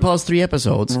 dreamt no. the past 3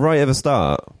 episodes." Right at the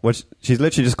start, which she's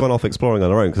literally just gone off exploring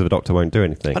on her own because the Doctor won't do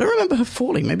anything. I don't remember her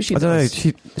falling. Maybe she I don't know.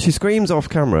 does. She screams off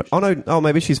camera. Oh no! Oh,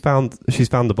 maybe she's found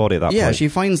the body at that point. Yeah, she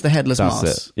finds the headless That's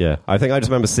mass. it. Yeah, I think I just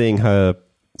remember seeing her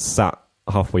sat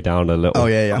halfway down a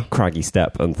little craggy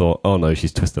step and thought, oh no,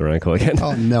 she's twisted her ankle again.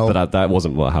 Oh, no. But that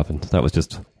wasn't what happened. That was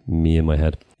just me in my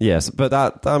head. Yes, but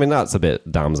that's a bit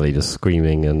damselly, just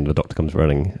screaming, and the Doctor comes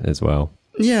running as well.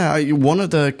 Yeah, one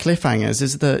of the cliffhangers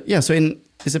is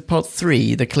is it part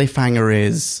 3? The cliffhanger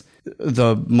is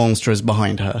the monster is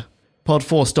behind her. Part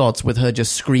 4 starts with her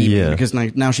just screaming because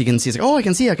now she can see. It's like, oh, I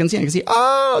can see.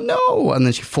 Oh no! And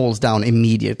then she falls down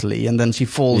immediately, and then she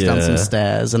falls down some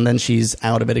stairs, and then she's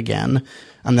out of it again.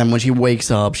 And then when she wakes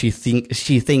up, she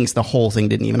thinks the whole thing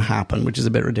didn't even happen, which is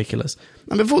a bit ridiculous.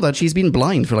 And before that, she's been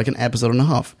blind for like an episode and a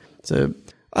half. So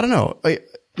I don't know.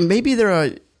 Maybe there are,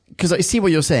 because I see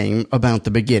what you're saying about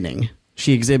the beginning.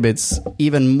 She exhibits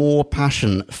even more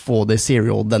passion for the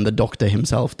serial than the Doctor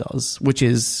himself does, which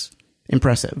is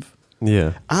impressive.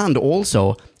 Yeah. And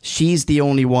also, she's the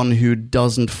only one who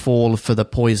doesn't fall for the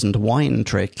poisoned wine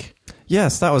trick.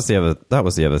 Yes, that was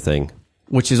the other thing.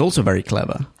 Which is also very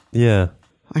clever. Yeah.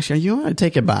 Actually, you know, I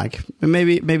take it back.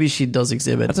 Maybe she does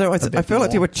exhibit. I don't know. I feel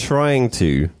like they were trying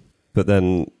to, but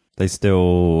then they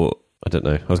still. I don't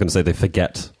know. I was going to say they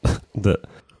forget that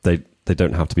they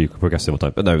don't have to be progressive all the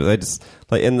time, but no. They just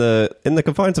like in the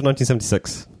confines of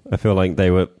 1976. I feel like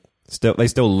they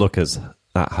still look at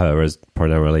her as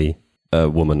primarily a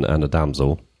woman and a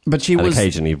damsel, but she and was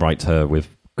occasionally write her with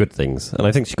good things, and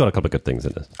I think she got a couple of good things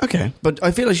in this. Okay, but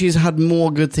I feel like she's had more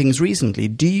good things recently.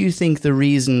 Do you think the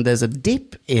reason there's a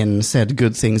dip in said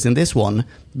good things in this one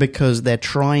because they're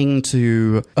trying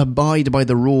to abide by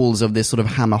the rules of this sort of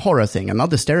Hammer horror thing?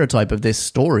 Another stereotype of this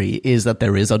story is that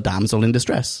there is a damsel in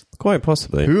distress Quite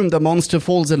possibly. whom the monster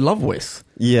falls in love with.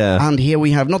 Yeah. And here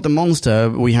we have not the monster,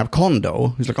 we have Kondo,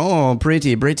 who's like, oh,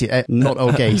 pretty. Not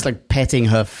okay. He's like petting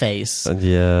her face.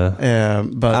 Yeah.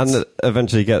 But And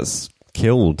eventually gets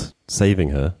killed saving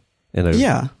her in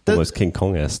a almost King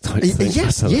Kong-esque type thing.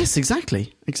 Yes,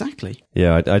 exactly.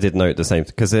 Yeah, I did note the same,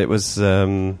 because it was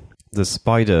the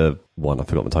spider one, I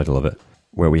forgot the title of it,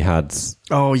 where we had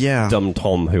Dumb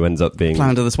Tom, who ends up being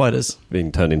Planet of the Spiders.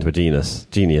 being turned into a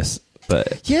genius.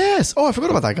 But Yes. Oh, I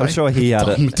forgot about that guy. I'm sure he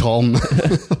had Tom.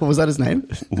 Was that his name?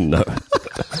 no.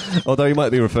 Although he might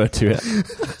be referred to it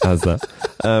as that.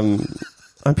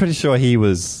 I'm pretty sure he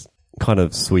was kind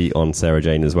of sweet on Sarah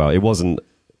Jane as well. It wasn't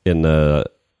in a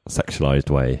sexualized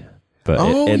way, but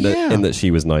in that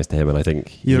she was nice to him, and I think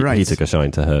he took a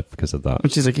shine to her because of that.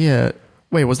 Which is like, yeah.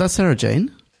 Wait, was that Sarah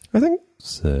Jane? I think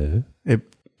so.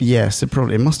 Yes, it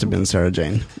must have been Sarah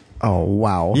Jane. Oh,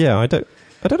 wow. Yeah, I don't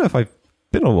know if I've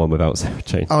been on one without Sarah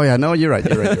Jane. Oh, yeah, no, you're right.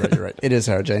 It is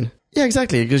Sarah Jane. Yeah,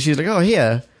 exactly, because she's like, oh,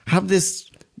 here, have this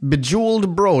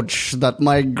bejeweled brooch that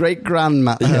my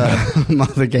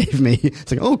great-grandmother gave me.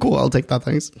 It's like, oh, cool, I'll take that,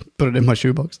 thanks. Put it in my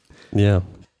shoebox. Yeah.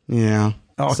 Yeah.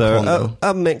 Oh, so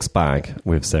a mixed bag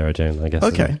with Sarah Jane, I guess.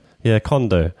 Okay. Yeah,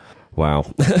 Kondo.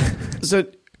 Wow. So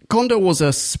Kondo was a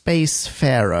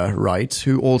spacefarer, right,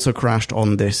 who also crashed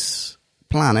on this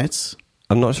planet.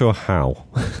 I'm not sure how.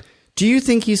 Do you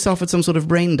think he suffered some sort of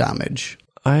brain damage?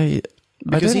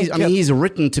 Because he's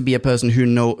written to be a person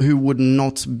who would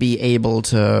not be able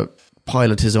to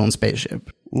pilot his own spaceship.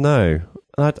 No.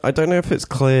 I don't know if it's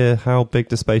clear how big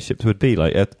the spaceships would be.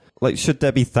 Like should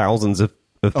there be thousands of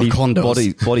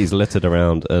these bodies littered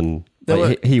around, and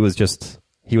he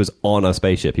was on a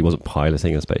spaceship. He wasn't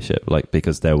piloting a spaceship,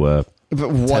 because there were. But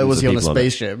why was he on a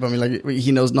spaceship? I mean,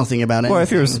 he knows nothing about anything. Well,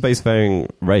 if you're a spacefaring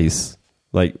race,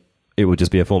 it would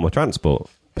just be a form of transport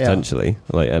potentially,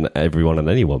 and everyone and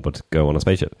anyone would go on a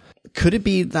spaceship. Could it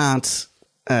be that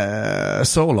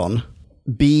Solon,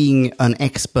 being an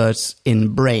expert in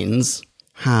brains,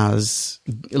 has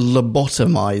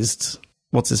lobotomized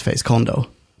what's his face, Kondo?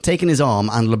 taken his arm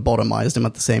and lobotomized him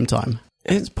at the same time.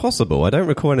 It's possible. I don't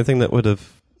recall anything that would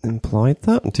have implied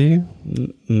that. Do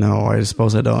you? No, I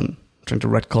suppose I don't. I'm trying to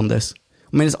retcon this.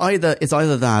 I mean, it's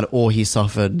either that or he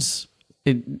suffered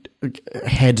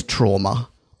head trauma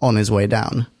on his way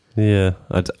down. Yeah,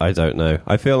 I don't know.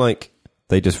 I feel like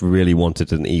they just really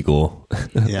wanted an Igor.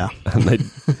 Yeah. And they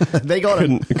They got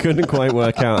him. couldn't quite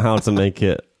work out how to make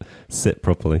it sit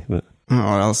properly. But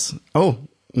What else? Oh,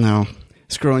 no.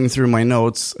 Scrolling through my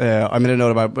notes, I made a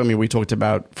note about, we talked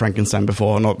about Frankenstein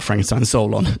before, not Frankenstein,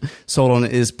 Solon. Solon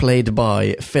is played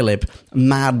by Philip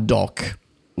Mad Doc.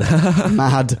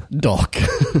 Mad Doc.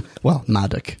 Well,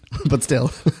 Maddock, but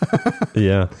still.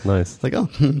 yeah, nice. It's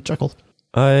like, chuckle.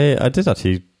 I did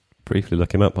actually briefly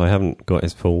look him up. I haven't got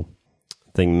his full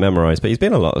thing memorized, but he's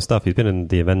been in a lot of stuff. He's been in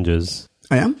The Avengers.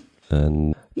 I am?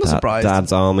 And Not surprised.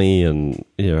 Dad's Army, and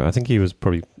I think he was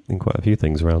probably in quite a few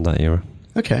things around that era.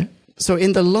 Okay. So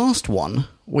in the last one,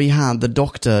 we had the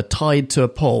Doctor tied to a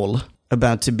pole,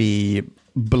 about to be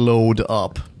blowed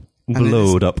up.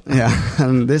 Blowed up. Yeah,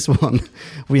 and this one,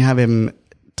 we have him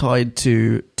tied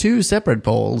to 2 separate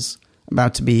poles,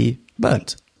 about to be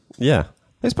burnt. Yeah,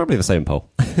 it's probably the same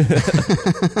pole.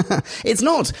 It's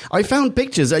not. I found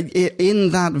pictures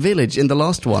in that village in the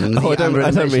last one. I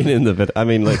don't mean in the vid. I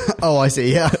mean, like... Oh, I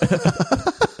see, yeah.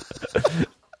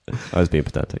 I was being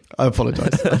pedantic. I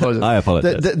apologize. I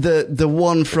apologize. The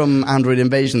one from Android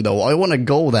Invasion, though, I want to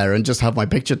go there and just have my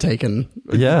picture taken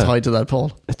tied to that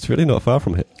pole. It's really not far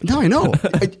from here. No, I know.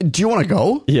 Do you want to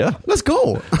go? Yeah. Let's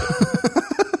go.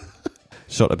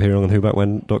 Shot appearing on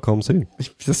whobackwen.com soon.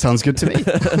 That sounds good to me.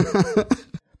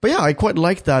 But yeah, I quite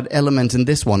like that element in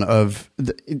this one of,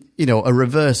 a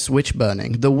reverse witch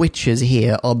burning. The witches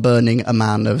here are burning a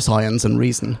man of science and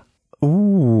reason.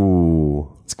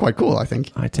 Ooh. It's quite cool, I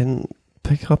think. I didn't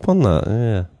pick up on that.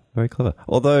 Yeah, very clever.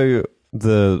 Although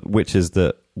the witches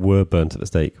that were burnt at the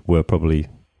stake were probably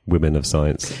women of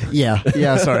science. Yeah,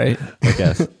 sorry. I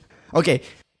guess. Okay,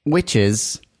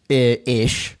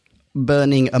 witches-ish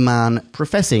burning a man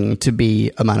professing to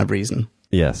be a man of reason.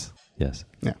 Yes. Yeah.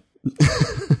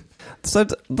 So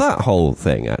that whole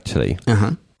thing, actually,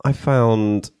 I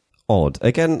found odd.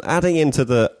 Again, adding into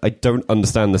the I don't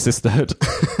understand the sisterhood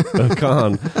of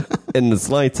Khan in the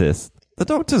slightest. The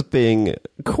Doctor's being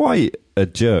quite a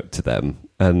jerk to them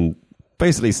and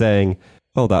basically saying,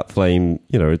 oh, that flame,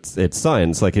 it's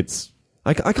science. Like, it's...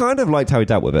 I kind of liked how he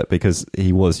dealt with it because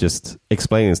he was just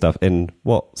explaining stuff in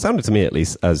what sounded to me, at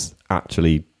least, as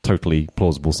actually totally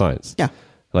plausible science. Yeah.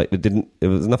 Like, it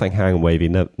was nothing hang wavy,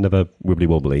 never wibbly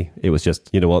wobbly. It was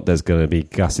just, there's going to be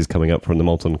gases coming up from the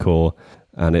molten core,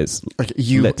 and it's... Like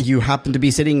you happen to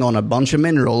be sitting on a bunch of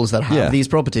minerals that have these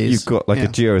properties. You've got, a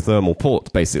geothermal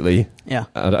port, basically. Yeah.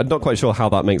 And I'm not quite sure how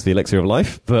that makes the elixir of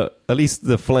life, but at least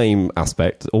the flame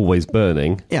aspect, always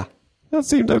burning, Yeah. that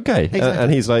seemed okay. Exactly.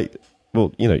 And he's like,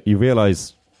 well, you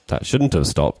realise that shouldn't have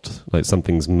stopped. Like,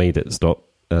 something's made it stop,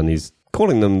 and he's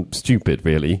calling them stupid,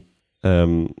 really.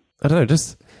 I don't know,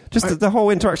 just the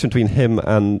whole interaction between him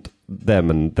and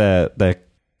them and their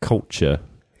culture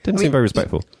didn't seem very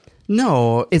respectful.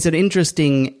 No, it's an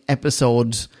interesting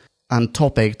episode and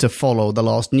topic to follow the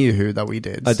last New Who that we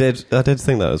did. I did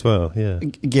think that as well, yeah.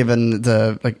 Given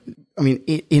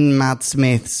in Matt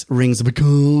Smith's Rings of a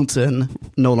Curtain,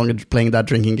 no longer playing that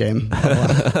drinking game.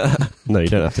 No, you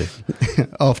don't have to.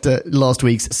 After last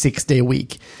week's 6-day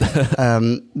week.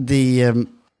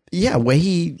 Where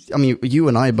you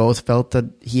and I both felt that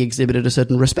he exhibited a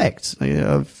certain respect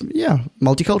of,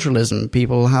 multiculturalism.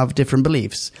 People have different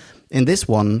beliefs. In this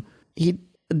one,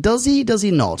 does he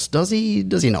not? Does he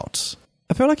not?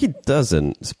 I feel like he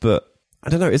doesn't, but I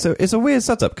don't know. It's a weird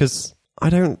setup because I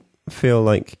don't feel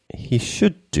like he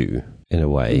should do, in a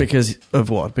way. Because of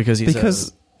what? Because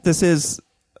this is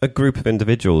a group of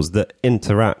individuals that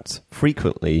interact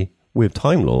frequently with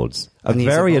Time Lords. A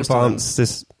very advanced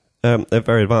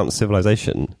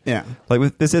civilization. Yeah.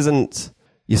 Like, this isn't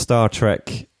your Star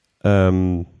Trek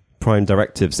Prime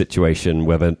Directive situation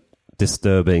where they're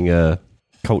disturbing a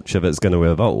culture that's going to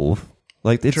evolve.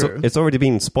 Like, it's already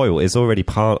been spoiled. It's already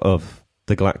part of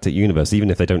the galactic universe, even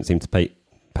if they don't seem to pay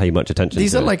much attention to it.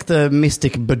 These are like the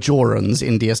mystic Bajorans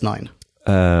in DS9.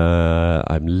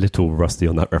 I'm a little rusty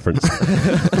on that reference.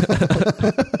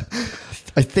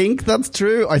 I think that's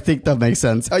true. I think that makes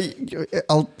sense.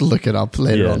 I'll look it up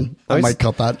later on. I might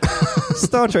cut that.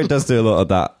 Star Trek does do a lot of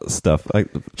that stuff.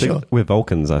 Sure. With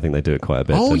Vulcans, I think they do it quite a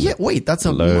bit. Oh, yeah. Wait, that's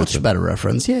a much better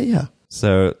reference. Yeah.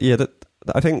 So,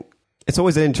 I think it's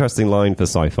always an interesting line for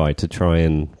sci-fi to try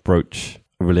and broach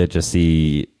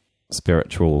religious-y,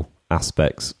 spiritual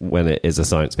aspects when it is a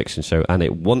science fiction show, and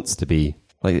it wants to be...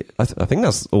 Like, I think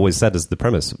that's always said as the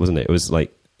premise, wasn't it? It was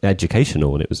like,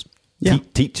 educational, and it was Yeah.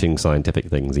 teaching scientific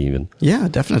things even. Yeah,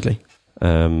 definitely.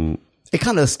 It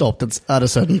kind of stopped at a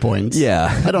certain point.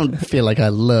 Yeah. I don't feel like I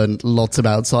learned lots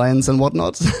about science and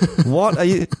whatnot. What are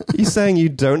you saying? You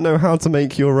don't know how to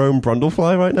make your own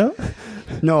Brundlefly right now?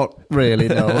 Not really,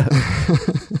 no.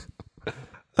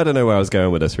 I don't know where I was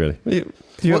going with this, really. Do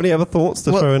you have any other thoughts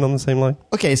to throw in on the same line?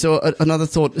 Okay, so another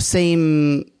thought,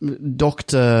 same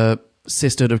Doctor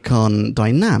Sisterhood of Khan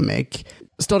dynamic,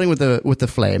 starting with the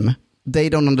flame. They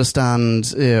don't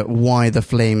understand why the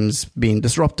flame's being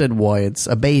disrupted, why it's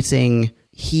abating.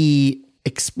 He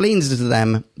explains it to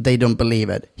them, they don't believe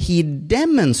it. He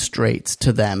demonstrates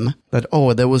to them that,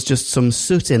 there was just some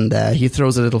soot in there. He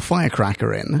throws a little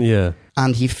firecracker in. Yeah.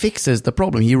 And he fixes the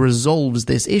problem. He resolves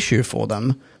this issue for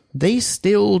them. They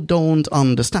still don't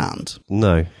understand.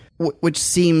 No. Which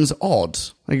seems odd.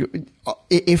 Like,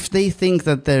 if they think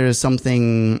that there is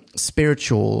something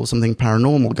spiritual, something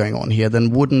paranormal going on here,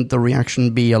 then wouldn't the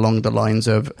reaction be along the lines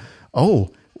of, oh,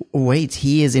 wait,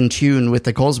 he is in tune with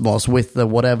the cosmos, with the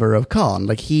whatever of Khan.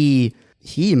 Like, he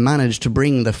managed to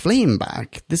bring the flame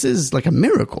back. This is like a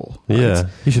miracle. Right? Yeah.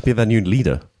 He should be their new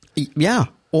leader. Yeah.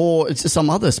 Or it's some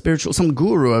other spiritual, some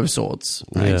guru of sorts,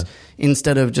 right? Yeah.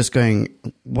 Instead of just going,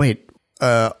 wait,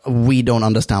 we don't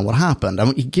understand what happened. I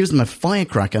mean, he gives them a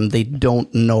firecracker and they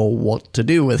don't know what to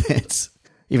do with it,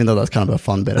 even though that's kind of a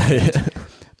fun bit of it.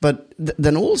 But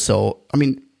then also, I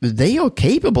mean, they are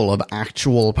capable of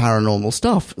actual paranormal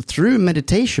stuff. Through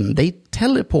meditation, they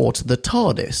teleport the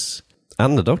TARDIS.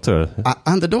 And the Doctor.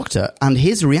 And the Doctor. And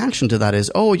his reaction to that is,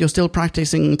 oh, you're still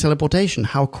practicing teleportation.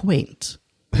 How quaint.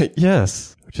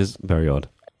 Yes, which is very odd.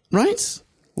 Right?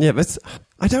 Yeah, but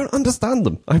I don't understand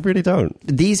them. I really don't.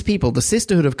 These people, the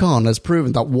Sisterhood of Khan, has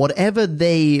proven that whatever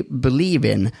they believe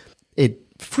in,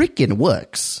 it freaking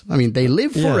works. I mean, they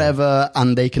live forever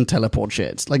and they can teleport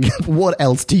shit. Like, what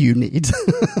else do you need?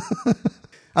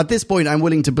 At this point, I'm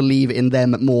willing to believe in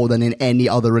them more than in any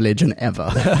other religion ever.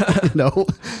 No.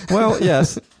 Well,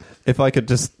 yes. If I could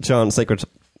just chant Sacred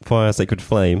Fire, Sacred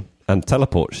Flame and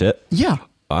teleport shit. Yeah.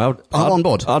 I'm on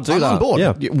board. I'll do I'm that. on board.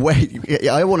 Yeah. Wait,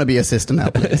 I want to be a sister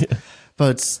now, please.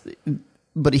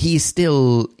 But he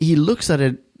looks at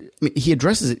it, I mean, he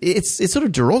addresses it. It's sort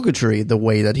of derogatory the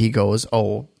way that he goes,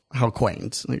 oh, how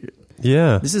quaint. Like,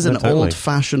 Yeah. this is an totally.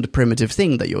 old-fashioned primitive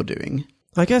thing that you're doing.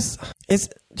 I guess, do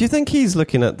you think he's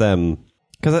looking at them?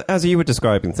 Because as you were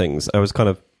describing things, I was kind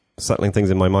of settling things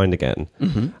in my mind again.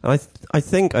 Mm-hmm. And I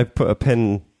think I put a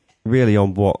pin really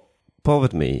on what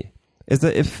bothered me, is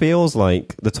that it feels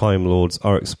like the Time Lords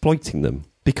are exploiting them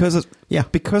because of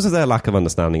their lack of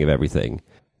understanding of everything.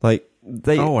 Like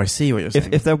I see what you're saying.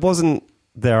 If there wasn't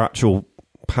their actual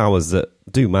powers that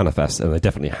do manifest, and they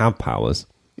definitely have powers,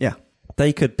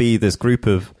 they could be this group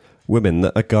of women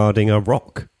that are guarding a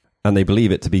rock, and they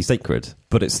believe it to be sacred,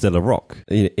 but it's still a rock.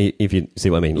 If you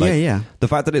see what I mean, like, the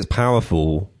fact that it's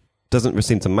powerful doesn't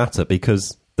seem to matter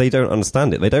because they don't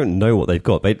understand it. They don't know what they've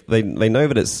got. They know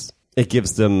that it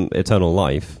gives them eternal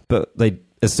life, but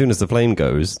as soon as the flame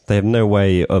goes, they have no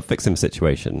way of fixing the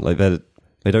situation. Like they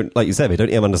don't, like you said, they don't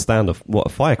even understand what a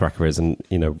firecracker is and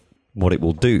what it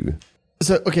will do.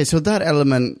 So that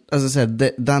element, as I said,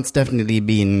 that's definitely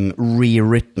been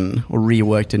rewritten or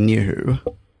reworked in New Who.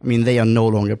 I mean, they are no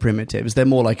longer primitives. They're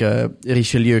more like a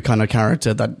Richelieu kind of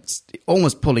character that's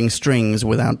almost pulling strings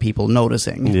without people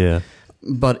noticing. Yeah.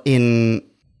 But in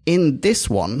this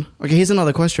one, okay, here's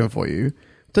another question for you.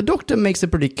 The Doctor makes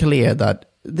it pretty clear that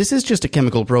this is just a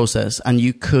chemical process and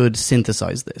you could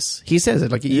synthesize this. He says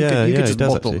it, like you could just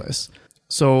bottle this.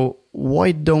 So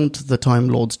why don't the Time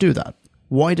Lords do that?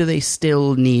 Why do they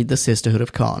still need the Sisterhood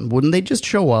of Khan? Wouldn't they just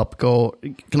show up, go,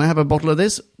 can I have a bottle of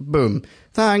this? Boom.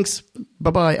 Thanks.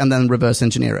 Bye-bye. And then reverse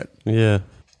engineer it. Yeah.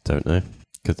 Don't know.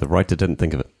 Because the writer didn't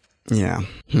think of it. Yeah.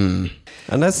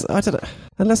 Unless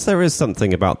there is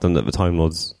something about them that the Time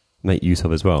Lords make use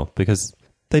of as well. Because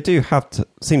they do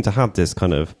seem to have this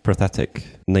kind of pathetic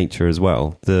nature as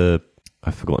well.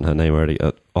 I've forgotten her name already,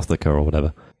 Othaka or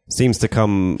whatever, seems to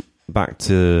come back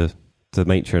to the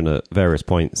matron at various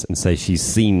points and say she's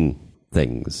seen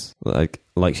things, like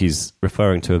she's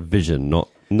referring to a vision, not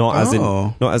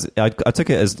as I took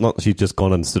it as not she'd just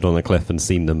gone and stood on a cliff and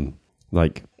seen them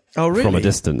really? From a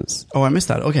distance. Oh, I missed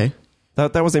that. Okay.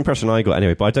 That was the impression I got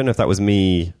anyway, but I don't know if that was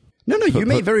me. No, you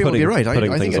may very well be right.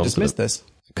 I think I just missed this.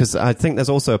 Because I think there's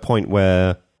also a point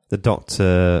where the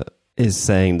Doctor is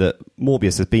saying that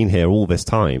Morbius has been here all this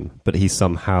time, but he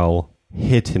somehow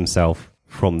hid himself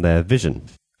from their vision.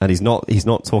 And he's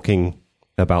not talking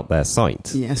about their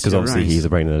sight. Yes, because obviously right. he's a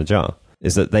brain in a jar.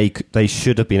 Is that they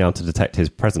should have been able to detect his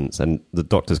presence, and the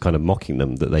Doctor's kind of mocking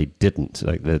them that they didn't.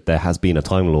 Like there has been a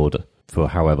Time Lord for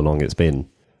however long it's been,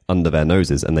 under their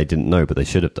noses and they didn't know, but they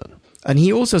should have done. And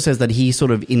he also says that he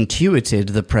sort of intuited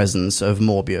the presence of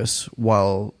Morbius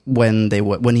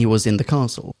when he was in the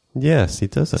castle. Yes, he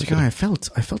does. It's like, I felt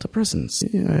a presence.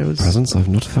 Yeah, it was Presence I've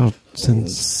not felt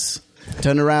since.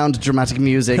 Turn around, dramatic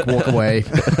music, walk away.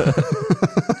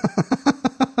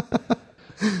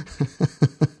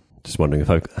 Just wondering if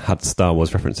I've had Star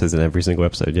Wars references in every single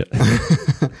episode yet.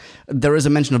 There is a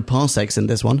mention of parsecs in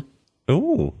this one.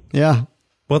 Oh, Yeah.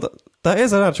 well, that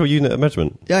is an actual unit of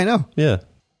measurement. Yeah, I know. Yeah.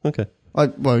 Okay.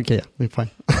 Okay, yeah, fine.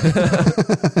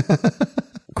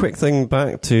 Quick thing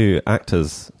back to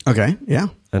actors Okay, yeah.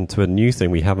 and to a new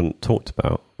thing we haven't talked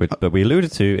about, but we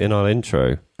alluded to in our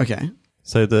intro. Okay.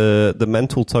 So the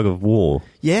mental tug of war.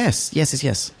 Yes.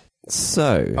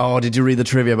 So Oh, did you read the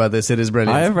trivia about this? It is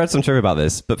brilliant. I have read some trivia about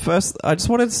this, but first I just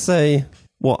wanted to say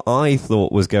what I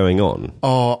thought was going on.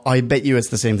 Oh, I bet you it's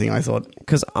the same thing I thought.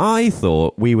 Because I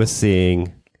thought we were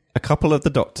seeing a couple of the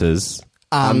Doctors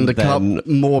And a couple then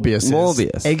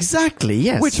Morbius. Exactly,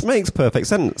 yes. which makes perfect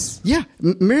sense. Yeah,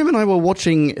 Miriam and I were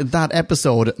watching that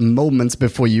episode moments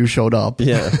before you showed up.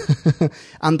 Yeah.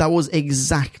 And that was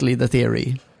exactly the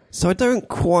theory. So I don't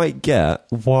quite get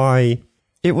why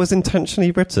it was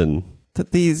intentionally written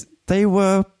that they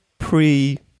were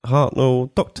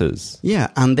pre-Hartnell Doctors. Yeah,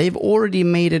 and they've already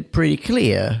made it pretty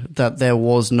clear that there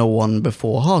was no one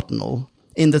before Hartnell.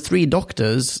 In the Three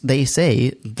Doctors, they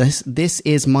say, this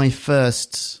is my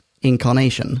first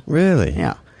incarnation. Really?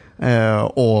 Yeah.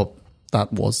 Or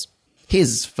that was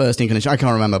his first incarnation. I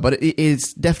can't remember, but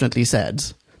it's definitely said.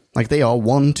 Like, they are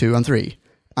 1, 2, and 3.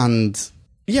 And,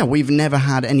 yeah, we've never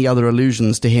had any other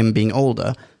allusions to him being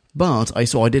older. But I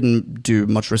didn't do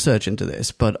much research into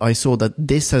this, but I saw that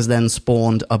this has then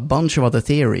spawned a bunch of other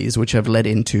theories which have led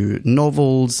into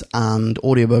novels and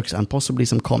audiobooks and possibly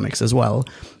some comics as well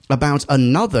about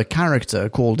another character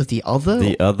called The Other.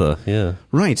 The Other, yeah.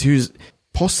 Right, who's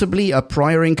possibly a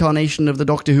prior incarnation of the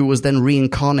Doctor who was then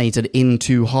reincarnated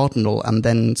into Hartnell and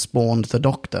then spawned the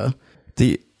Doctor.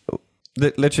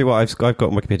 Literally what I've got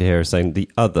on Wikipedia here is saying the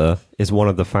Other is one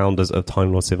of the founders of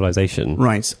Time Lord Civilization.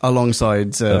 Right,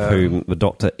 alongside... of whom the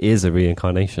Doctor is a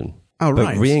reincarnation. Oh, but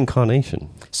right. Reincarnation.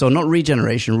 So not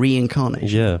regeneration,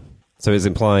 reincarnation. Yeah. So it's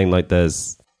implying like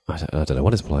there's... I don't know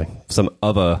what it's implying. Some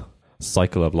other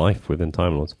cycle of life within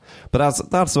Time Lords. But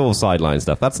that's all sideline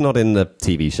stuff. That's not in the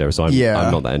TV show, so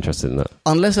I'm not that interested in that.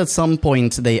 Unless at some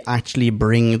point they actually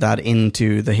bring that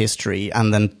into the history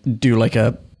and then do like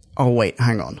a... Oh, wait,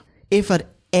 hang on. If at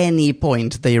any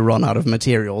point they run out of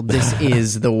material, this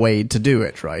is the way to do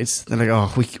it, right? They're like,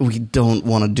 oh, we don't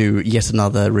want to do yet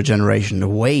another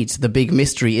regeneration. Wait, the big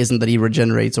mystery isn't that he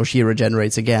regenerates or she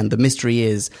regenerates again. The mystery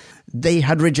is they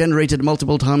had regenerated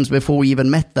multiple times before we even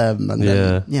met them. And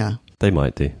then, yeah. They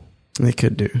might do. They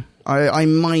could do. I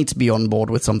might be on board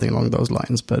with something along those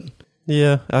lines, but...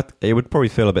 Yeah, it would probably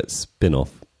feel a bit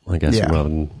spin-off, I guess, rather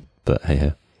than... But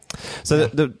hey. So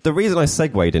the reason I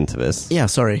segued into this... Yeah,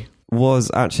 sorry.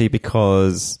 Was actually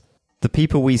because the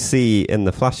people we see in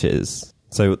the flashes,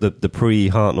 so the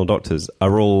pre-Hartnell Doctors,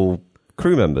 are all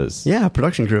crew members. Yeah,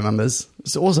 production crew members.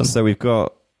 It's awesome. So we've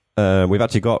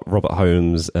actually got Robert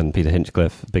Holmes and Peter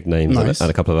Hinchcliffe, big names, Nice. and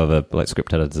a couple of other like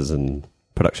script editors and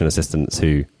production assistants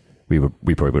who we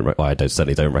probably wouldn't. I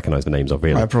certainly don't recognise the names of,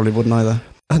 really. I probably wouldn't either.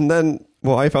 And then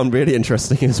what I found really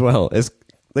interesting as well is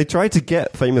they tried to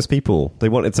get famous people. They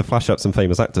wanted to flash up some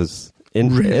famous actors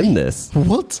in this.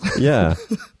 What? Yeah.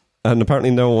 And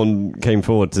apparently no one came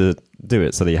forward to do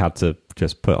it, so they had to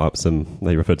just put up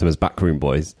they referred to them as backroom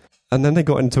boys. And then they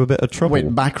got into a bit of trouble.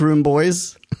 Wait, backroom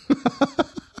boys?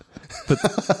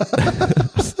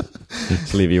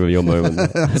 Just leave you with your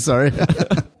moment. Sorry.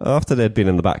 After they'd been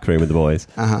in the back room with the boys,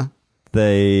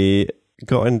 they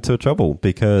got into trouble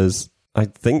because I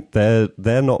think they're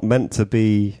not meant to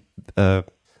be... they're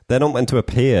not meant to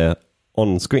appear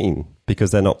on screen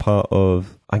because they're not part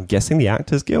of, I'm guessing, the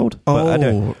Actors Guild. Oh,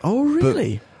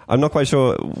 really? But I'm not quite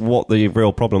sure what the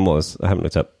real problem was. I haven't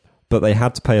looked up. But they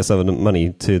had to pay a certain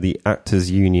money to the Actors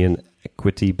Union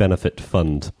Equity Benefit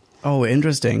Fund. Oh,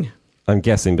 interesting. I'm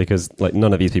guessing because like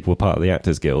none of these people were part of the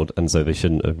Actors Guild, and so they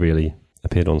shouldn't have really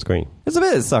appeared on screen. It's a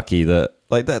bit sucky that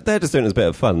like they're just doing it as a bit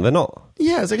of fun. They're not.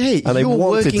 Yeah, it's like, hey, and you're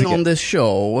working on this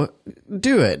show,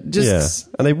 do it. Just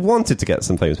and they wanted to get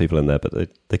some famous people in there, but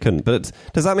they couldn't. But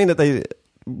does that mean that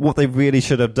what they really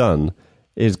should have done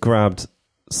is grabbed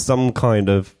some kind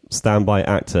of standby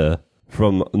actor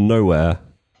from nowhere,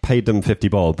 paid them 50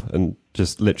 bob, and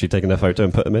just literally taken their photo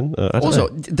and put them in? I don't know.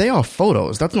 They are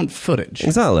photos. That's not footage.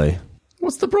 Exactly.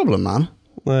 What's the problem, man?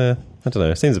 I don't know.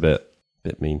 It seems a bit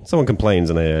mean. Someone complains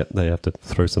and they have to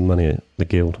throw some money at the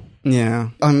guild. Yeah.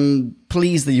 I'm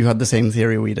pleased that you had the same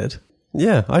theory we did.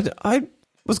 Yeah, I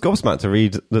was gobsmacked to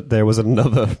read that there was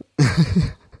another,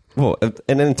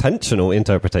 an intentional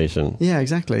interpretation. Yeah,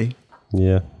 exactly.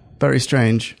 Yeah. Very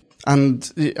strange.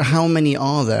 And how many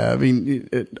are there? I mean,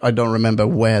 I don't remember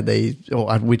where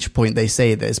or at which point they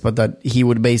say this, but that he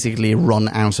would basically run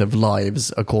out of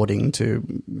lives according to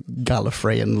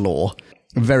Gallifreyan law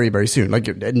very, very soon. Like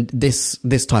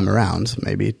this time around,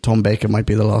 maybe Tom Baker might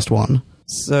be the last one.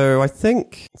 So I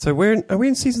think are we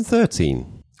in season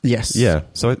 13? Yes. Yeah.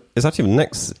 So it's actually the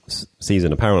next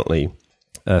season. Apparently,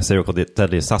 a serial called the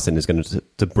Deadly Assassin is going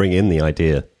to bring in the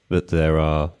idea that there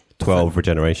are 12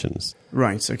 regenerations.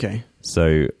 Right, okay.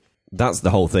 So that's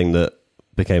the whole thing that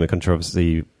became a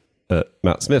controversy at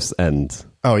Matt Smith's end.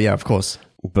 Oh, yeah, of course.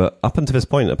 But up until this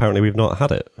point, apparently we've not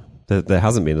had it. There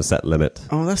hasn't been a set limit.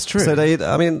 Oh, that's true. So they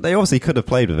obviously could have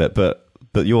played with it, but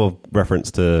your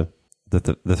reference to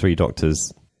the three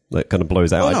doctors like kind of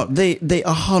blows out. Oh, no, they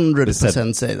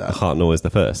 100% say that. Hartnell is the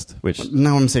first, which...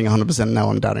 Now I'm saying 100%, now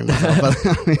I'm doubting myself.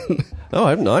 But,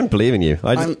 I mean, I'm believing you.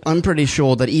 I'm pretty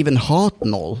sure that even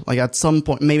Hartnell, like at some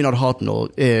point, maybe not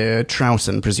Hartnell,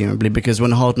 Troughton presumably, because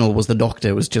when Hartnell was the Doctor,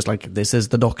 it was just like, this is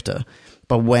the Doctor.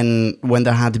 But when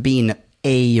there had been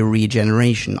a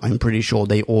regeneration, I'm pretty sure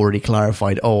they already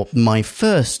clarified, oh, my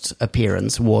first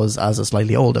appearance was as a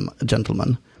slightly older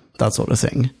gentleman. That sort of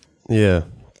thing. Yeah.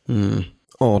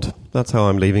 Odd. That's how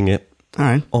I'm leaving it. All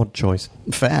right. Odd choice.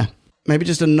 Fair. Maybe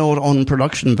just a note on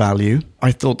production value.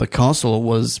 I thought the castle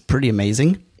was pretty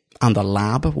amazing, and the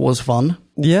lab was fun.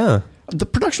 Yeah. The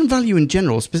production value in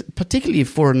general, particularly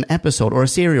for an episode or a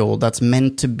serial that's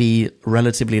meant to be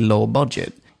relatively low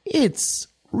budget, it's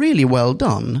really well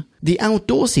done. The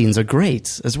outdoor scenes are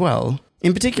great as well.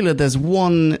 In particular, there's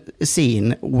one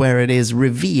scene where it is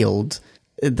revealed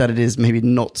that it is maybe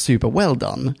not super well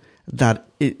done, that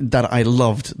I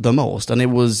loved the most. And it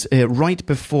was right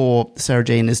before Sarah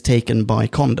Jane is taken by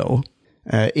Kondo,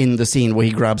 in the scene where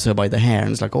he grabs her by the hair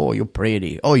and is like, oh, you're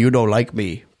pretty. Oh, you don't like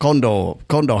me. Kondo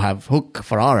have hook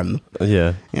for arm.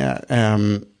 Yeah. Yeah.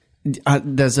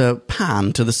 There's a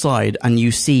pan to the side and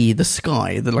you see the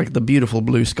sky, the beautiful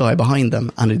blue sky behind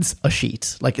them, and it's a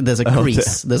sheet. Like there's a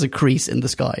crease. There's a crease in the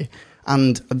sky.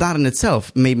 And that in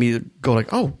itself made me go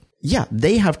like, oh, yeah,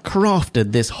 they have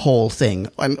crafted this whole thing.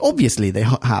 And obviously they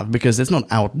have, because it's not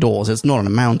outdoors, it's not on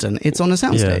a mountain, it's on a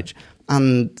soundstage. Yeah.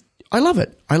 And I love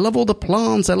it. I love all the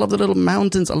plants, I love the little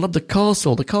mountains, I love the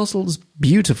castle. The castle is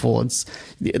beautiful.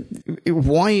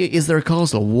 Why is there a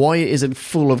castle? Why is it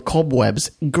full of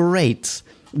cobwebs? Great.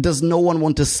 Does no one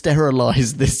want to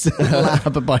sterilize this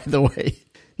lab, by the way?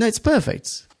 No, it's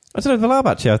perfect. I don't know, the lab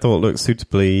actually I thought looked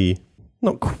suitably,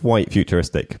 not quite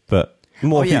futuristic, but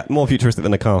more futuristic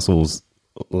than a castle's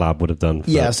lab would have done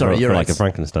for, you're right. Like a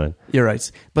Frankenstein. You're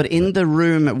right. But in the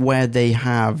room where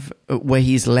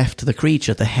he's left the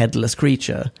creature, the headless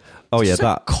creature. Oh, yeah,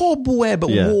 that cobweb,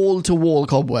 wall-to-wall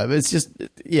cobweb. It's just,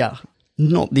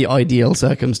 not the ideal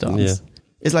circumstance. Yeah.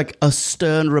 It's like a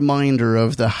stern reminder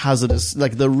of the hazardous,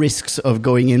 like the risks of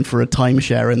going in for a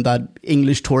timeshare in that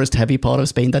English tourist-heavy part of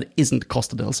Spain that isn't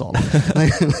Costa del Sol.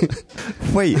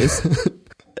 Wait,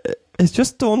 it's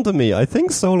just dawned on me. I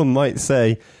think Solon might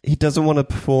say he doesn't want to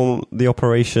perform the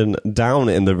operation down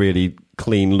in the really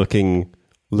clean-looking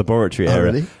laboratory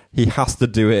area. Really? He has to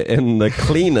do it in the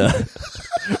cleaner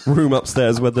room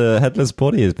upstairs where the headless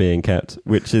body is being kept,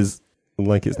 which is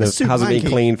like hasn't been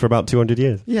cleaned for about 200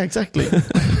 years. Yeah, exactly.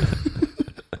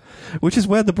 Which is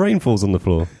where the brain falls on the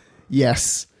floor.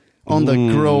 Yes, on the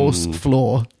gross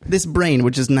floor. This brain,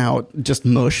 which is now just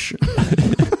mush.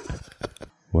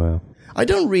 Wow. I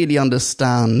don't really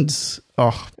understand...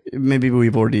 maybe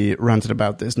we've already ranted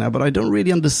about this now, but I don't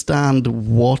really understand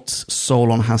what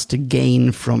Solon has to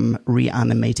gain from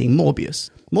reanimating Morbius.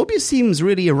 Morbius seems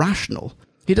really irrational.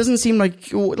 He doesn't seem like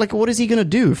what is he going to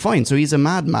do? Fine, so he's a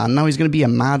madman. Now he's going to be a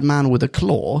madman with a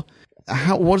claw.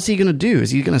 What is he going to do?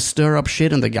 Is he going to stir up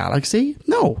shit in the galaxy?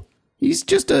 No. He's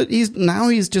just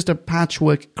a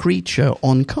patchwork creature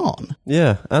on Khan.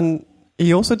 Yeah, and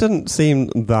he also didn't seem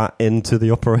that into the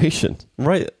operation,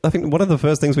 right? I think one of the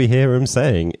first things we hear him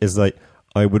saying is like,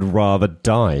 I would rather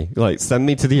die. Like, send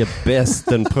me to the abyss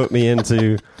than put me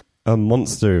into a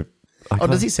monster.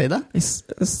 Does he say that? It's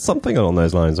something along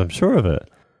those lines, I'm sure of it.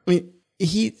 I mean,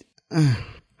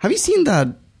 have you seen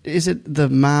that? Is it The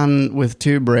Man with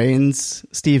Two Brains,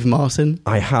 Steve Martin?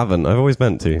 I haven't. I've always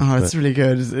meant to. Oh, it's really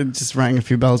good. It just rang a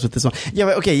few bells with this one. Yeah,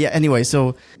 okay, yeah, anyway,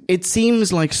 so it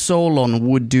seems like Solon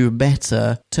would do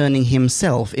better turning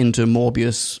himself into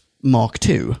Morbius Mark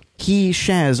II. He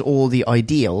shares all the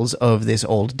ideals of this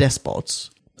old despot.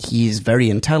 He's very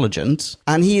intelligent,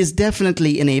 and he is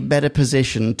definitely in a better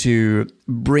position to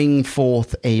bring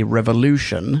forth a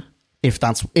revolution if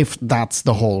that's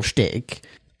the whole shtick,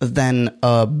 than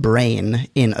a brain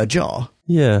in a jar.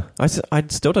 Yeah, I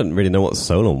still don't really know what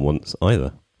Solon wants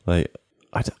either. Like,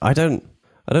 I don't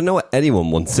know what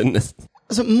anyone wants in this.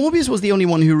 So Morbius was the only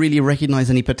one who really recognized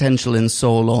any potential in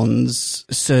Solon's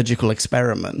surgical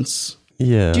experiments.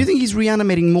 Yeah. Do you think he's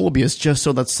reanimating Morbius just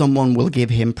so that someone will give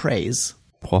him praise?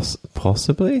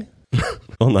 Possibly?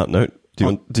 On that note,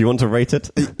 do you want to rate it?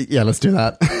 Yeah, let's do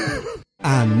that.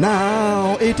 And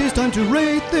now it is time to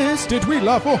rate this. Did we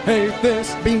love or hate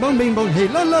this? Bing bong, hey,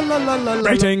 la la la la la la.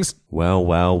 Ratings.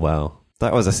 Well.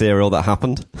 That was a serial that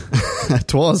happened.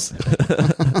 It was.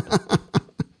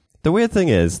 The weird thing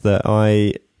is that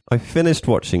I finished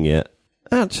watching it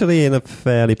actually in a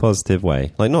fairly positive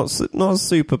way. Like, not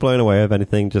super blown away of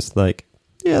anything, just like,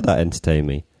 yeah, that entertained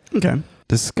me. Okay.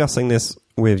 Discussing this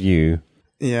with you.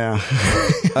 Yeah.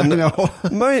 And I know.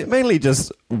 Mainly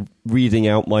just reading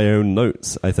out my own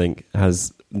notes, I think,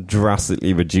 has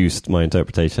drastically reduced my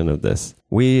interpretation of this.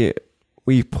 We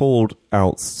pulled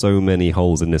out so many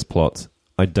holes in this plot.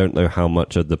 I don't know how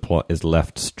much of the plot is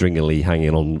left stringily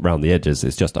hanging on around the edges.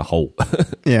 It's just a hole.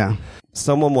 Yeah.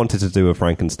 Someone wanted to do a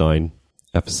Frankenstein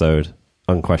episode,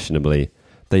 unquestionably.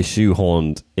 They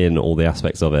shoehorned in all the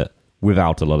aspects of it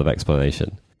without a lot of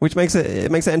explanation, which makes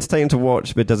it entertaining to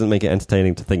watch, but doesn't make it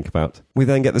entertaining to think about. We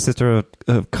then get the Sister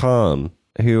of Khan,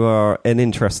 who are an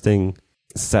interesting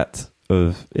set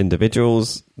of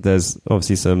individuals. There's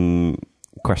obviously some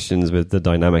questions with the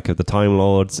dynamic of the Time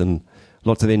Lords and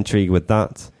lots of intrigue with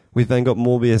that. We've then got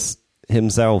Morbius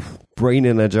himself, brain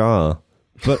in a jar,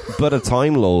 but a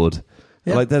Time Lord.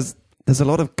 Yeah. Like there's a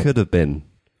lot of could have been,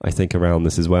 I think, around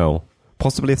this as well.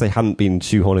 Possibly if they hadn't been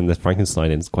shoehorning the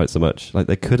Frankenstein in quite so much. Like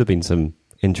there could have been some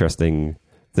interesting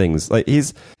things. Like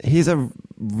he's a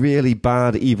really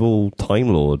bad, evil Time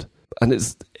Lord, and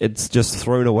it's just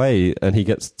thrown away, and he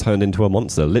gets turned into a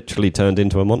monster, literally turned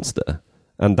into a monster.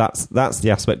 And that's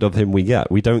the aspect of him we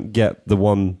get. We don't get the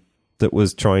one that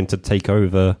was trying to take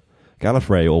over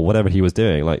Gallifrey or whatever he was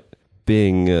doing, like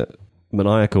being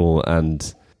maniacal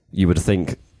and you would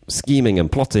think scheming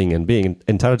and plotting and being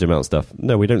intelligent about stuff.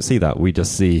 No, we don't see that. We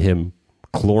just see him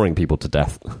clawing people to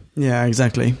death. Yeah,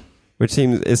 exactly. Which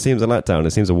seems a letdown.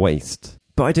 It seems a waste.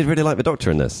 But I did really like the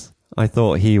Doctor in this. I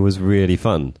thought he was really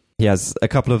fun. He has a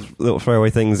couple of little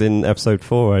throwaway things in episode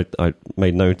 4 I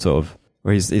made note of,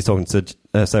 where he's talking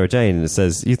to Sarah Jane and it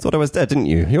says, "You thought I was dead, didn't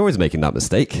you? You're always making that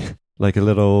mistake." Like a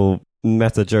little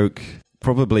meta joke,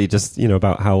 probably just,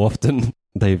 about how often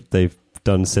they've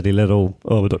done silly little,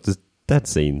 the Doctor's dead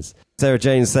scenes. Sarah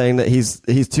Jane saying that he's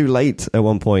too late at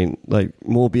one point, like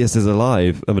Morbius is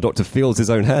alive, and the Doctor feels his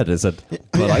own head and said,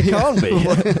 "But I can't be.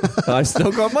 I've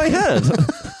still got my head."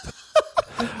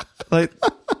 Like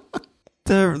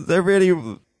they're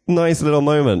really nice little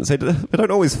moments. They don't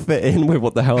always fit in with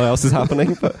what the hell else is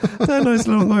happening, but they're nice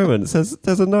little moments.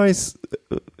 There's a nice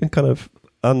kind of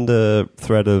under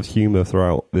thread of humor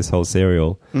throughout this whole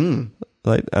serial,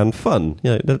 like, and fun.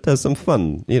 There's some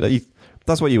fun.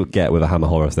 That's what you would get with a Hammer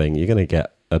horror thing. You're going to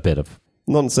get a bit of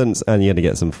nonsense, and you're going to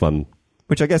get some fun,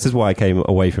 which I guess is why I came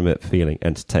away from it feeling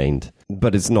entertained.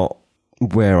 But it's not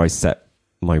where I set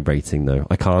my rating, though.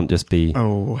 I can't just be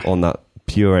on that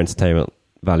pure entertainment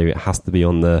value. It has to be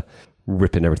on the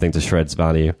ripping everything to shreds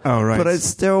value. Oh, right. But it's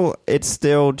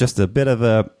still just a bit of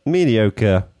a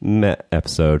mediocre Met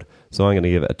episode. So I'm going to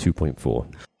give it a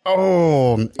 2.4.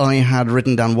 Oh, I had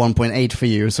written down 1.8 for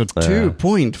you, so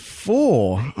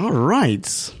 2.4. All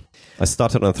right. I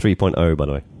started on 3.0, by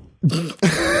the way.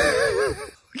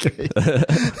 Okay.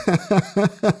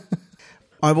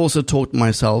 I've also talked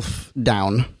myself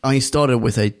down. I started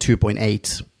with a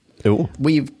 2.8. Ooh.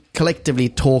 We've collectively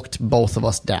talked both of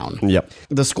us down. Yep.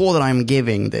 The score that I'm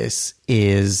giving this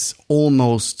is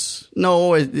almost...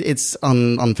 No, it's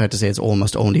unfair to say it's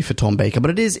almost only for Tom Baker,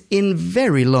 but it is in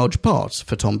very large part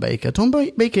for Tom Baker. Tom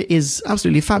Baker is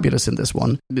absolutely fabulous in this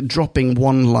one, dropping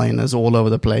one-liners all over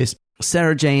the place.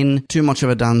 Sarah Jane, too much of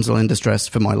a damsel in distress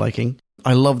for my liking.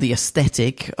 I love the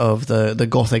aesthetic of the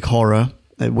gothic horror.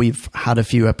 We've had a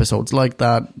few episodes like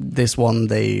that. This one,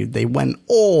 they went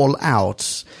all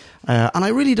out. And I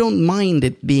really don't mind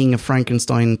it being a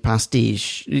Frankenstein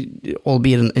pastiche,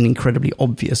 albeit an incredibly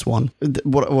obvious one.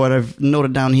 What I've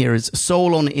noted down here is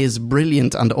Solon is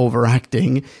brilliant and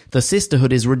overacting. The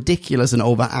Sisterhood is ridiculous and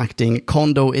overacting.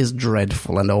 Kondo is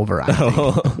dreadful and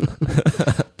overacting.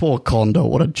 Poor Kondo,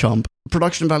 what a chump.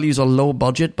 Production values are low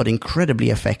budget, but incredibly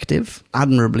effective.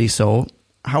 Admirably so.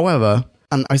 However,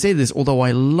 and I say this although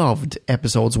I loved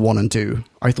episodes 1 and 2.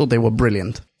 I thought they were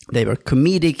brilliant. They were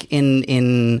comedic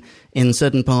in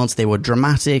certain parts. They were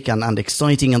dramatic and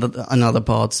exciting in other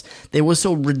parts. They were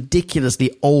so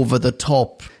ridiculously over the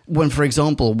top when, for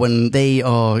example, when they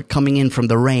are coming in from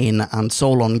the rain and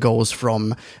Solon goes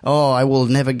from, oh, I will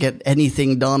never get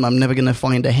anything done, I'm never going to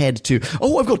find a head, to,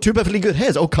 oh, I've got 2 perfectly good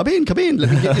heads, oh, come in, let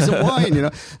me get you some wine, you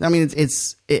know. I mean,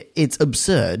 it's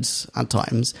absurd at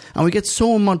times, and we get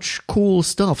so much cool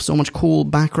stuff, so much cool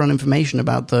background information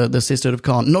about the Sisterhood of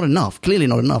Khan. Not enough, clearly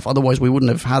not enough, otherwise we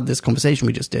wouldn't have had this conversation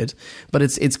we just did. But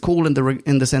it's cool in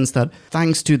the sense that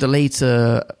thanks to the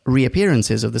later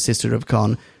reappearances of the Sisterhood of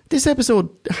Khan, this episode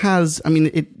has, I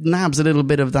mean, it nabs a little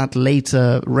bit of that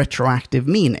later retroactive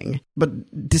meaning.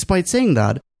 But despite saying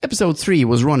that, episode 3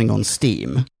 was running on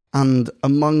Steam, and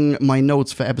among my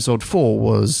notes for episode 4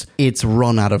 was, it's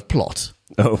run out of plot.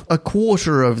 Oh. A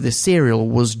quarter of this serial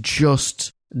was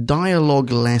just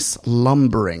dialogue-less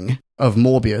lumbering of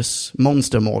Morbius,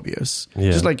 monster Morbius.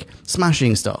 Yeah. Just like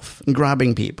smashing stuff and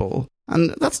grabbing people.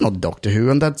 And that's not Doctor Who,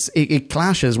 and it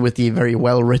clashes with the very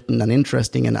well-written and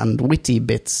interesting and witty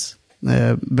bits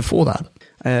before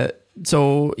that.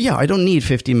 So yeah, I don't need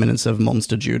 15 minutes of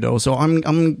monster judo. So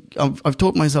I've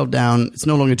talked myself down. It's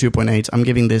no longer 2.8. I'm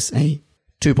giving this a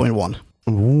 2.1.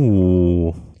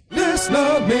 Ooh.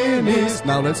 Listener minis.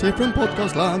 Now let's hear from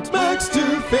Podcast Land. Max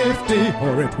 250,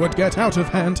 or it would get out of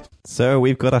hand. So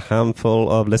we've got a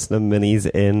handful of listener minis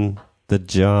in the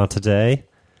jar today.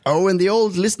 Oh, and the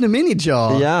old listener mini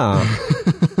jar. Yeah.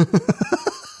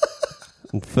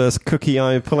 And first cookie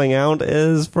I'm pulling out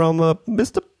is from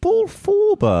Mr. Paul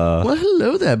Forber. Well,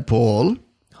 hello there, Paul.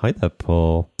 Hi there,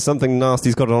 Paul. Something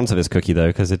nasty's got onto this cookie, though,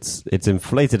 because it's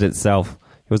inflated itself.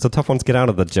 It was a tough one to get out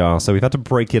of the jar, so we've had to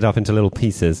break it up into little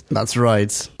pieces. That's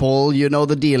right. Paul, you know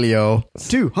the dealio.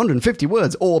 250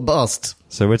 words or bust.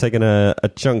 So we're taking a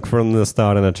chunk from the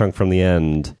start and a chunk from the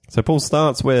end. So Paul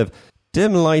starts with...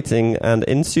 Dim lighting and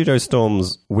in-studio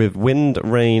storms with wind,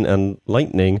 rain, and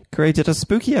lightning created a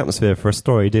spooky atmosphere for a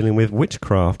story dealing with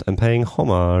witchcraft and paying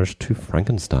homage to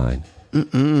Frankenstein.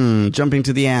 Jumping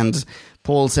to the end,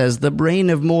 Paul says, the brain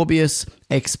of Morbius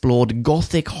explored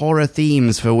gothic horror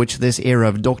themes for which this era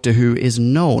of Doctor Who is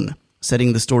known.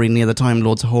 Setting the story near the Time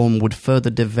Lord's home would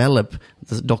further develop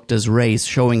the Doctor's race,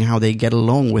 showing how they get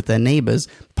along with their neighbors,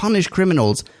 punish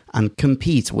criminals, and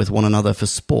compete with one another for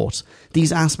sport.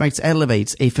 These aspects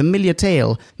elevate a familiar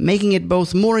tale, making it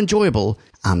both more enjoyable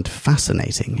and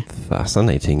fascinating.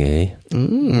 Fascinating, eh?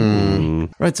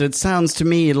 Right, so it sounds to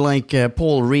me like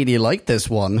Paul really liked this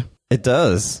one. It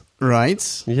does.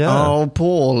 Right? Yeah. Oh,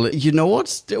 Paul, you know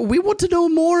what? We want to know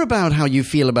more about how you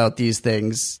feel about these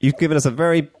things. You've given us a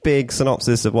very big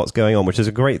synopsis of what's going on, which is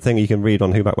a great thing you can read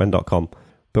on whobackwhen.com.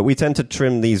 But we tend to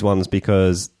trim these ones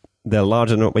because they're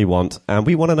larger than what we want, and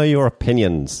we want to know your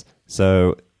opinions.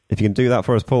 So if you can do that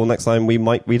for us, Paul, next time we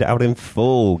might read it out in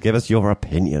full. Give us your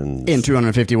opinions. In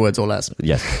 250 words or less.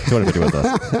 Yes, 250 words or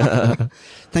less.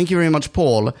 Thank you very much,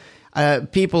 Paul.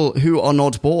 People who are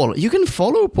not Paul, you can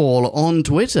follow Paul on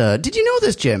Twitter. Did you know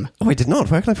this, Jim? Oh, I did not.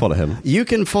 Where can I follow him? You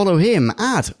can follow him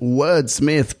at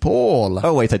Wordsmith Paul.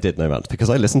 Oh, wait, I did know that because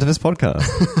I listened to this podcast.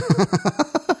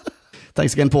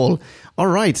 Thanks again, Paul. All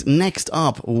right, next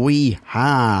up we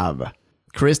have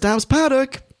Kristaps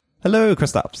Paddock. Hello,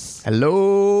 Kristaps.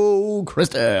 Hello,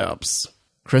 Kristaps.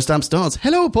 Kristaps starts,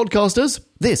 hello, podcasters.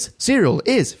 This serial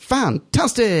is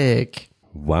fantastic.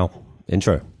 Wow.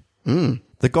 Intro.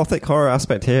 The gothic horror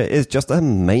aspect here is just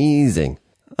amazing.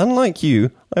 Unlike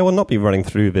you, I will not be running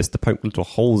through this to poke little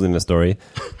holes in the story,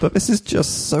 but this is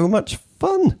just so much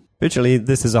fun. Visually,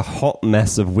 this is a hot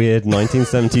mess of weird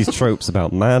 1970s tropes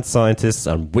about mad scientists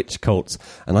and witch cults,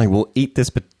 and I will eat this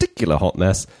particular hot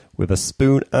mess with a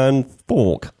spoon and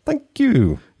fork. Thank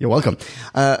you. You're welcome.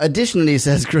 Additionally,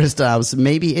 says Kristaps,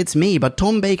 maybe it's me, but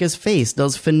Tom Baker's face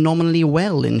does phenomenally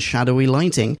well in shadowy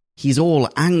lighting. He's all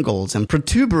angles and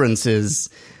protuberances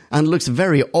and looks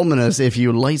very ominous if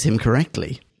you light him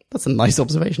correctly. That's a nice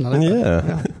observation. I like that.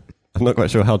 Yeah. I'm not quite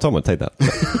sure how Tom would take that.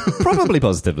 Probably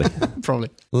positively.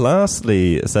 Probably.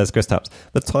 Lastly, says Kristaps,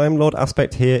 the Time Lord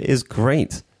aspect here is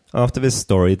great. After this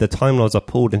story, the Time Lords are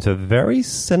pulled into a very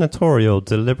senatorial,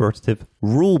 deliberative,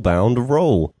 rule-bound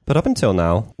role. But up until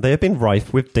now, they have been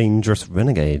rife with dangerous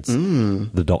renegades.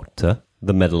 The Doctor,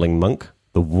 the meddling monk,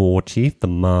 the War Chief, the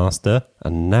Master,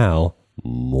 and now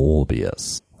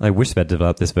Morbius. I wish they'd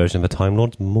developed this version of the Time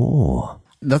Lords more.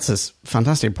 That's a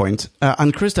fantastic point.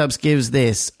 And Kristaps gives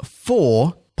this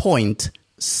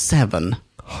 4.7.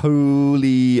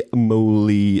 Holy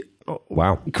moly.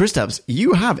 Wow. Kristaps,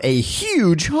 you have a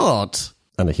huge heart.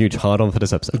 And a huge hard-on for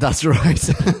this episode. That's right.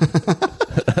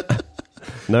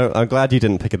 No, I'm glad you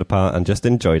didn't pick it apart and just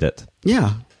enjoyed it.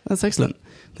 Yeah, that's excellent.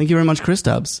 Thank you very much,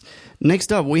 Kristaps.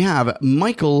 Next up, we have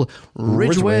Michael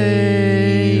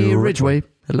Ridgway.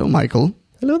 Hello, Michael.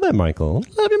 Hello there, Michael.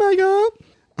 Love you, Michael.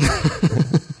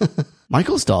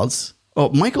 Michael starts. Oh,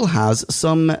 Michael has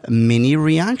some mini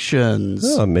reactions.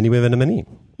 Oh, a mini within a mini.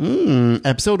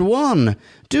 Episode 1.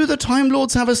 Do the Time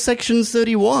Lords have a Section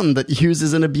 31 that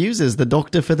uses and abuses the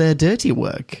Doctor for their dirty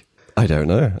work? I don't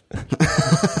know.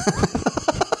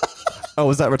 Oh,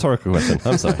 was that a rhetorical question?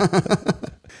 I'm sorry.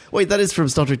 Wait, that is from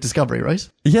Star Trek Discovery, right?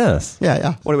 Yes.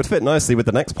 Yeah. Well, it would fit nicely with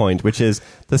the next point, which is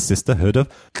the Sisterhood of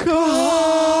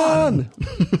Khan.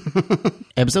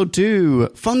 Episode 2.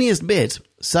 Funniest bit.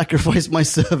 Sacrifice my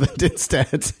servant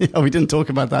instead. We didn't talk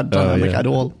about that dynamic at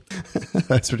all.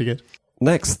 That's pretty good.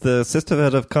 Next, the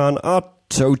Sisterhood of Khan are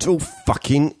total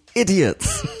fucking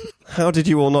idiots. How did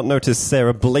you all not notice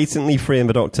Sarah blatantly freeing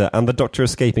the Doctor and the Doctor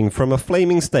escaping from a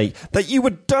flaming stake that you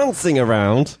were dancing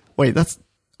around? Wait, that's...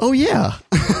 Oh, yeah.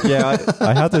 Yeah,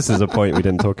 I had this as a point we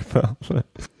didn't talk about.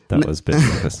 That was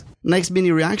business. Next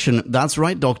mini reaction. That's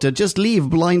right, Doctor. Just leave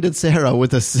blinded Sarah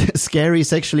with a scary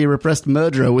sexually repressed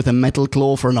murderer with a metal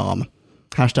claw for an arm.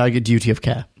 Hashtag a duty of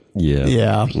care. Yeah.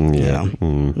 Yeah.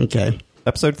 Mm. Okay.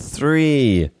 Episode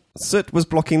 3. Soot was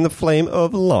blocking the flame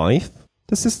of life.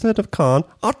 The Sisterhood of Khan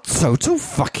are total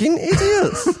fucking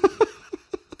idiots.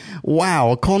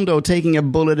 Wow, Kondo taking a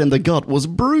bullet in the gut was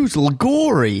brutal,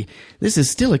 gory. This is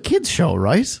still a kids show,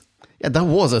 right? Yeah, that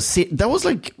was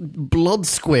like blood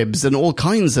squibs and all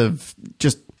kinds of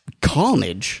just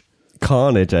carnage.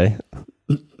 Carnage, eh?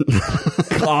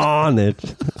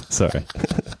 Carnage. Sorry.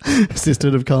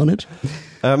 Sisterhood of Carnage.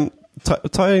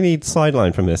 Tiny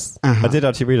sideline from this. I did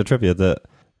actually read a trivia that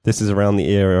this is around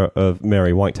the era of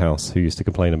Mary Whitehouse, who used to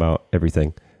complain about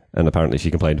everything, and apparently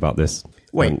she complained about this.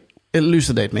 Wait,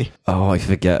 elucidate me. Oh, I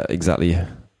forget exactly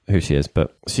who she is,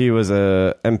 but she was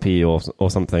a MP or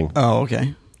something. Oh,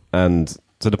 okay. And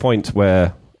to the point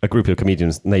where a group of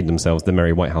comedians named themselves the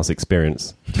Mary Whitehouse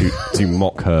Experience to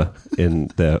mock her in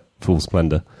their full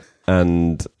splendor.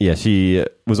 And yeah, she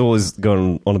was always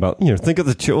going on about, think of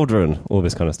the children, all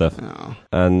this kind of stuff. Oh.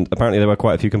 And apparently there were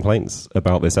quite a few complaints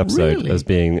about this episode as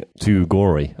being too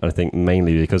gory. And I think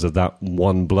mainly because of that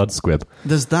one blood squib.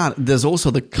 There's that. There's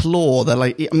also the claw that,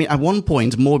 at one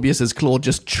point, Morbius's claw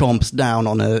just chomps down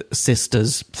on a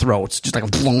sister's throat, just like a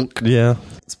plonk. Yeah.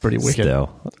 It's pretty wicked. Still,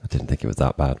 I didn't think it was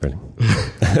that bad, really.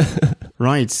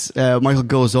 Right. Michael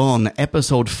goes on.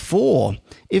 Episode 4.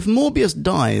 If Morbius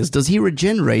dies, does he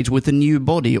regenerate with a new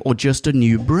body or just a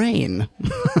new brain?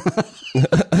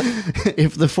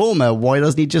 If the former, why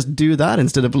doesn't he just do that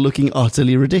instead of looking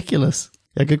utterly ridiculous?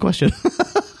 Yeah, good question.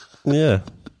 Yeah.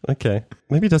 Okay.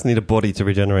 Maybe he doesn't need a body to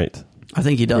regenerate. I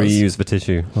think he does. Reuse the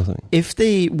tissue or something. If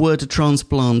they were to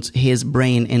transplant his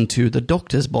brain into the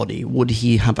Doctor's body, would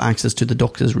he have access to the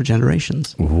Doctor's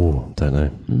regenerations? Ooh, don't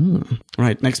know.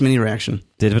 Right, next mini reaction.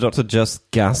 Did the Doctor just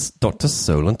gas Dr.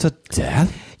 Solon to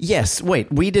death? Yes,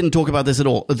 wait, we didn't talk about this at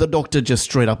all. The Doctor just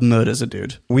straight up murders a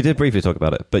dude. We did briefly talk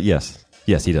about it, but yes.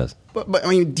 Yes, he does. But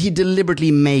he deliberately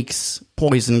makes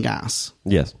poison gas.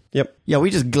 Yes. Yep. Yeah,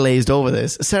 we just glazed over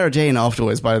this. Sarah Jane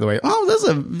afterwards, by the way. Oh,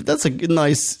 that's a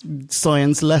nice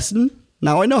science lesson.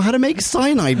 Now I know how to make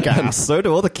cyanide gas. So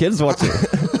do all the kids watching.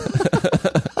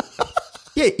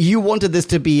 Yeah, you wanted this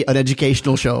to be an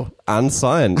educational show. And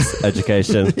science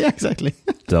education. Yeah, exactly.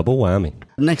 Double whammy.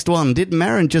 Next one. Did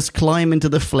Marin just climb into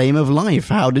the flame of life?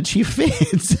 How did she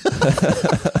fit?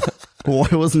 Why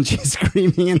wasn't she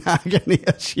screaming in agony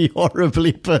as she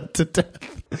horribly burnt to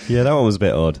death? Yeah, that one was a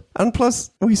bit odd. And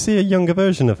plus, we see a younger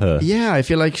version of her. Yeah, I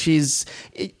feel like she's...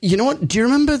 You know what? Do you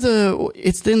remember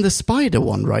it's in the Spider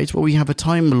one, right? Where we have a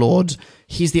Time Lord.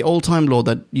 He's the old Time Lord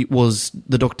that was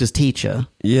the Doctor's teacher.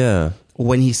 Yeah.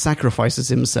 When he sacrifices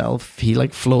himself, he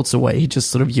floats away. He just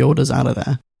sort of Yoda's out of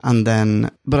there. And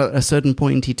then, but at a certain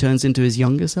point, he turns into his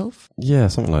younger self. Yeah,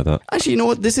 something like that. Actually, you know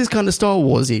what? This is kind of Star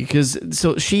Warsy because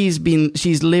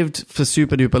she's lived for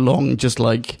super duper long, just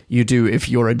like you do if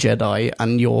you're a Jedi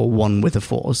and you're one with the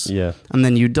Force. Yeah. And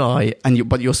then you die,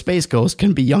 but your space ghost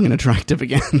can be young and attractive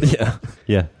again.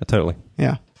 Yeah, totally.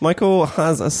 Yeah. Michael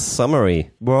has a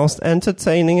summary. Whilst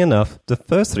entertaining enough, the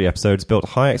first 3 episodes built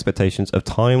high expectations of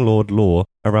Time Lord lore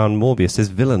around Morbius's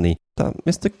villainy that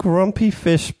Mr. Grumpy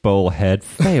Fishbowl Head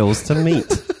fails to meet.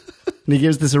 And he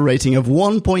gives this a rating of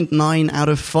 1.9 out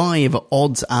of 5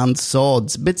 odds and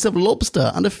sods. Bits of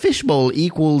lobster and a fishbowl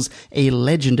equals a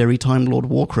legendary Time Lord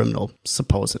war criminal,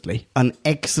 supposedly. An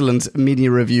excellent mini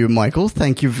review, Michael.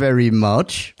 Thank you very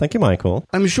much. Thank you, Michael.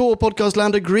 I'm sure Podcast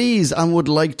Land agrees and would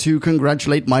like to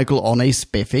congratulate Michael on a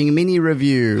spiffing mini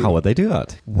review. How would they do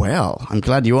that? Well, I'm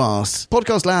glad you asked.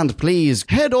 Podcast Land, please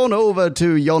head on over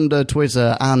to yonder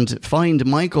Twitter and find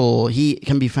Michael. He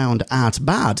can be found at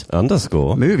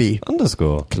 _movie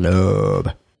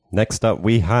Club. Next up,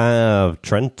 we have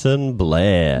Trenton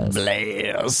Blair.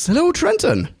 Blairs. Hello,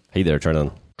 Trenton. Hey there,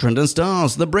 Trenton. Trenton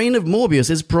stars. The brain of Morbius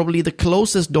is probably the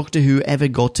closest Doctor Who ever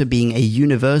got to being a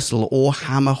Universal or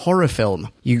Hammer horror film.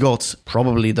 You got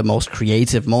probably the most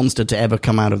creative monster to ever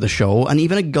come out of the show, and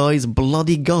even a guy's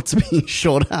bloody guts being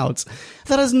shot out.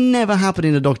 That has never happened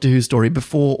in a Doctor Who story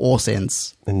before or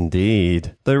since.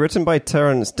 Indeed. Though written by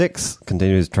Terrence Dicks,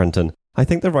 continues Trenton, I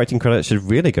think the writing credit should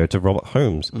really go to Robert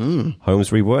Holmes. Holmes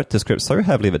reworked the script so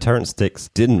heavily that Terrence Dicks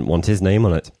didn't want his name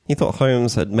on it. He thought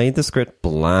Holmes had made the script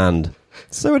bland.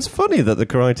 So it's funny that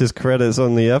the writer's credits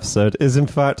on the episode is in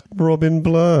fact Robin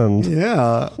Bland.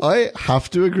 Yeah, I have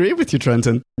to agree with you,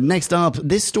 Trenton. Next up,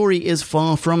 this story is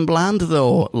far from bland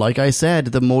though. Like I said,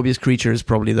 the Morbius creature is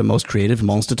probably the most creative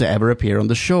monster to ever appear on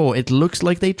the show. It looks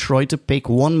like they tried to pick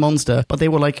one monster, but they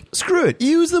were like, screw it,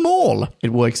 use them all.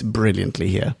 It works brilliantly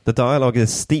here. The dialogue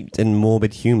is steeped in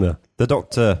morbid humour. The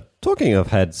Doctor, talking of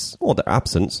heads, or their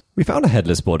absence, we found a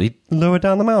headless body lower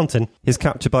down the mountain. His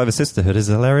capture by the Sisterhood is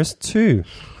hilarious too.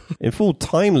 In full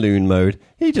Time Loon mode,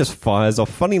 he just fires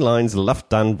off funny lines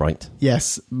left and right.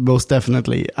 Yes, most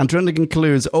definitely. And Trenton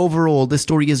concludes, overall, this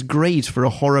story is great for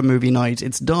a horror movie night.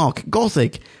 It's dark,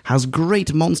 gothic, has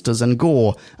great monsters and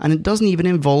gore, and it doesn't even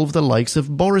involve the likes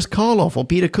of Boris Karloff or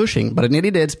Peter Cushing, but it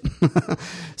nearly did.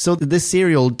 So this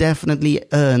serial definitely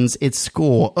earns its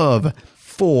score of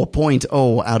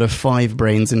 4.0 out of 5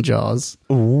 brains in jars.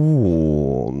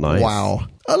 Ooh, nice. Wow.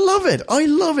 I love it. I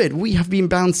love it. We have been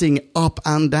bouncing up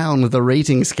and down the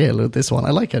rating scale of this one.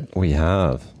 I like it. We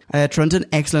have. Trenton,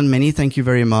 excellent mini. Thank you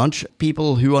very much.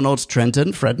 People who are not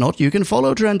Trenton, fret not. You can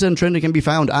follow Trenton. Trenton can be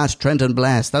found at Trenton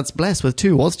Bless. That's Bless with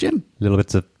 2. What's Jim? Little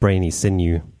bits of brainy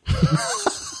sinew.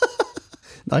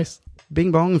 Nice.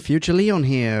 Bing Bong, Future Leon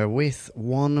here with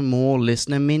one more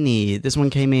listener mini. This one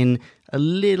came in a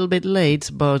little bit late,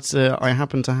 but I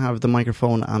happen to have the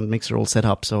microphone and mixer all set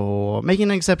up, so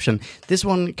making an exception. This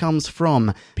one comes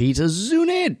from Peter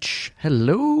Zunich.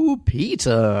 Hello,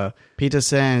 Peter. Peter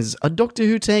says, a Doctor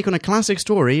Who take on a classic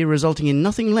story resulting in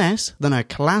nothing less than a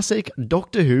classic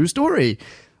Doctor Who story.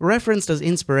 Referenced as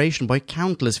inspiration by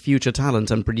countless future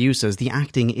talent and producers, the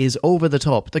acting is over the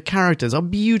top, the characters are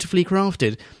beautifully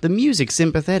crafted, the music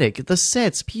sympathetic, the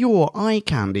sets pure eye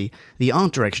candy, the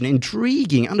art direction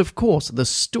intriguing, and of course, the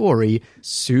story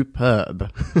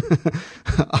superb.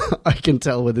 I can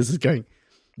tell where this is going.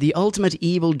 The ultimate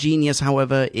evil genius,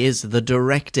 however, is the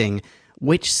directing,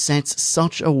 which sets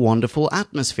such a wonderful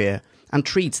atmosphere and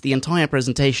treats the entire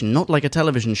presentation not like a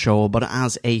television show but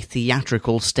as a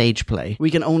theatrical stage play.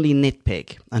 We can only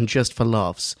nitpick, and just for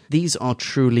laughs. These are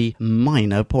truly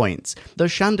minor points. The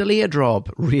chandelier drop,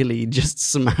 really, just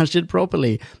smash it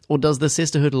properly. Or does the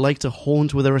Sisterhood like to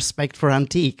haunt with a respect for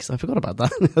antiques? I forgot about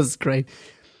that. That's great.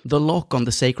 The lock on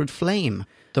the sacred flame.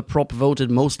 The prop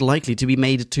voted most likely to be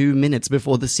made 2 minutes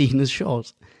before the scene is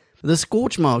shot. The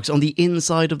scorch marks on the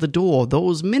inside of the door,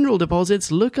 those mineral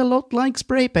deposits look a lot like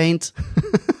spray paint.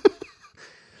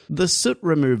 The soot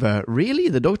remover, really?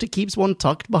 The Doctor keeps one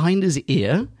tucked behind his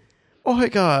ear?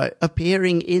 Orga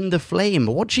appearing in the flame,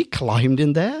 what, she climbed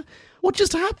in there? What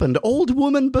just happened? Old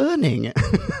woman burning.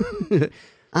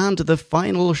 And the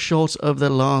final shot of the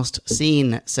last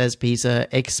scene, says Peter,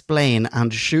 explain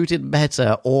and shoot it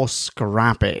better or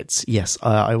scrap it. Yes,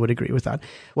 I would agree with that.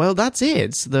 Well, that's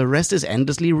it. The rest is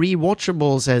endlessly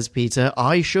rewatchable, says Peter.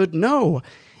 I should know.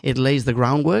 It lays the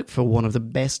groundwork for one of the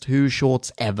best Who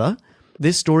shorts ever.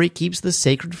 This story keeps the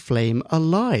sacred flame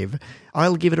alive.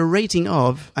 I'll give it a rating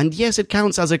of, and yes, it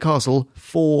counts as a castle,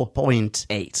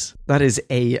 4.8. That is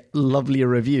a lovely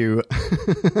review.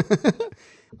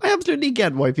 I absolutely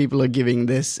get why people are giving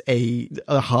this a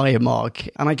high mark,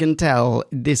 and I can tell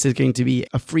this is going to be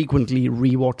a frequently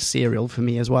rewatched serial for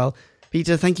me as well.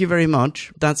 Peter, thank you very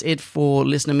much. That's it for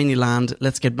Listener Miniland.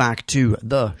 Let's get back to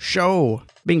the show.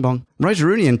 Bing bong.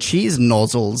 Writerunian cheese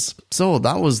nozzles. So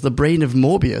that was the brain of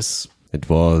Morbius. It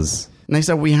was. Next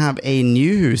up we have a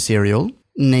new Who serial,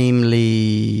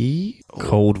 namely...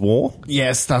 Cold War?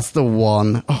 Yes, that's the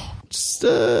one. Oh, just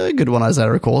a good one as I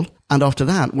recall. And after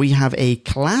that, we have a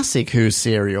classic Who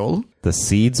serial. The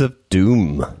Seeds of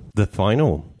Doom. The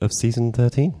final of season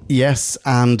 13. Yes,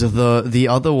 and the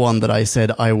other one that I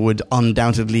said I would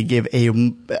undoubtedly give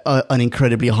an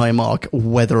incredibly high mark,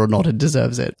 whether or not it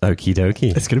deserves it. Okie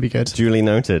dokie. It's going to be good. Duly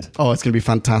noted. Oh, it's going to be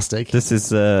fantastic. This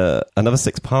is another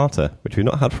 6-parter, which we've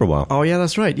not had for a while. Oh, yeah,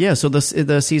 that's right. Yeah, so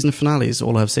the season finales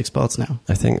all have 6 parts now.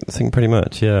 I think pretty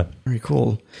much, yeah. Very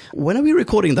cool. When are we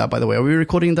recording that, by the way? Are we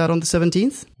recording that on the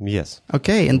 17th? Yes.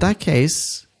 Okay, in that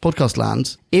case... Podcast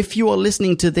land, if you are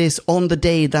listening to this on the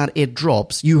day that it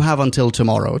drops, you have until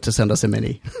tomorrow to send us a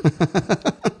mini.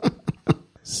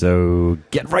 So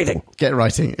get writing. Get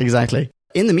writing, exactly.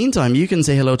 In the meantime, you can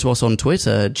say hello to us on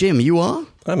Twitter. Jim, you are?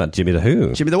 I'm at Jimmy the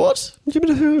Who. Jimmy the what? Jimmy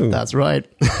the Who. That's right.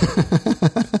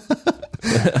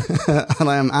 And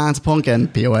I am at Ponken,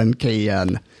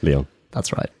 Ponken. Leon.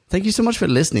 That's right. Thank you so much for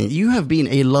listening. You have been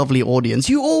a lovely audience.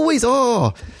 You always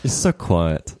are. You're so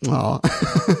quiet. Aw.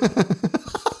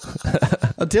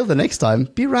 Until the next time,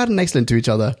 be rad and excellent to each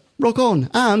other. Rock on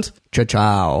and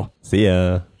ciao. See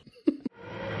ya.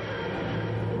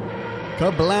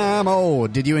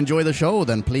 Kablamo! Did you enjoy the show?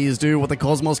 Then please do what the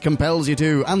cosmos compels you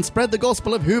to and spread the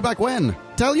gospel of Who Back When.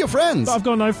 Tell your friends. But I've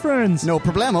got no friends. No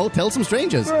problemo, tell some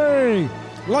strangers. Hey!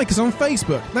 Like us on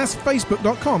Facebook. That's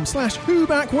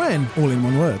facebook.com/whobackwhen, all in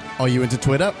one word. Are you into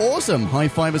Twitter? Awesome! High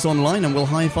five us online and we'll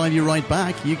high five you right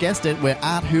back. You guessed it, we're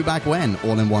at Who Back When,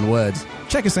 all in one word.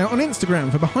 Check us out on Instagram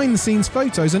for behind-the-scenes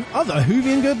photos and other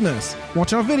Whovian goodness.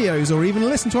 Watch our videos or even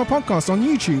listen to our podcast on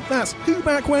YouTube. That's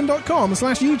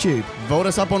whobackwhen.com/YouTube. Vote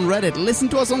us up on Reddit, listen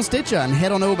to us on Stitcher, and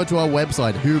head on over to our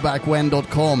website,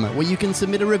 whobackwhen.com, where you can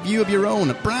submit a review of your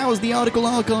own, browse the article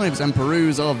archives, and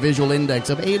peruse our visual index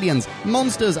of aliens,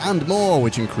 monsters, and more,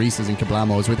 which increases in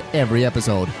kablamos with every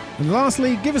episode. And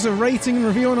lastly, give us a rating and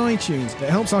review on iTunes. It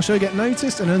helps our show get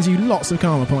noticed and earns you lots of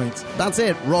karma points. That's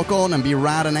it. Rock on and be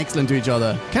rad and excellent to each other.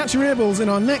 Catch your earballs in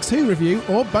our next Who review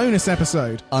or bonus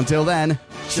episode. Until then,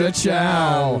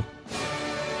 ciao.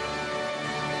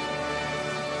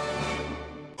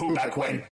 Who Back When?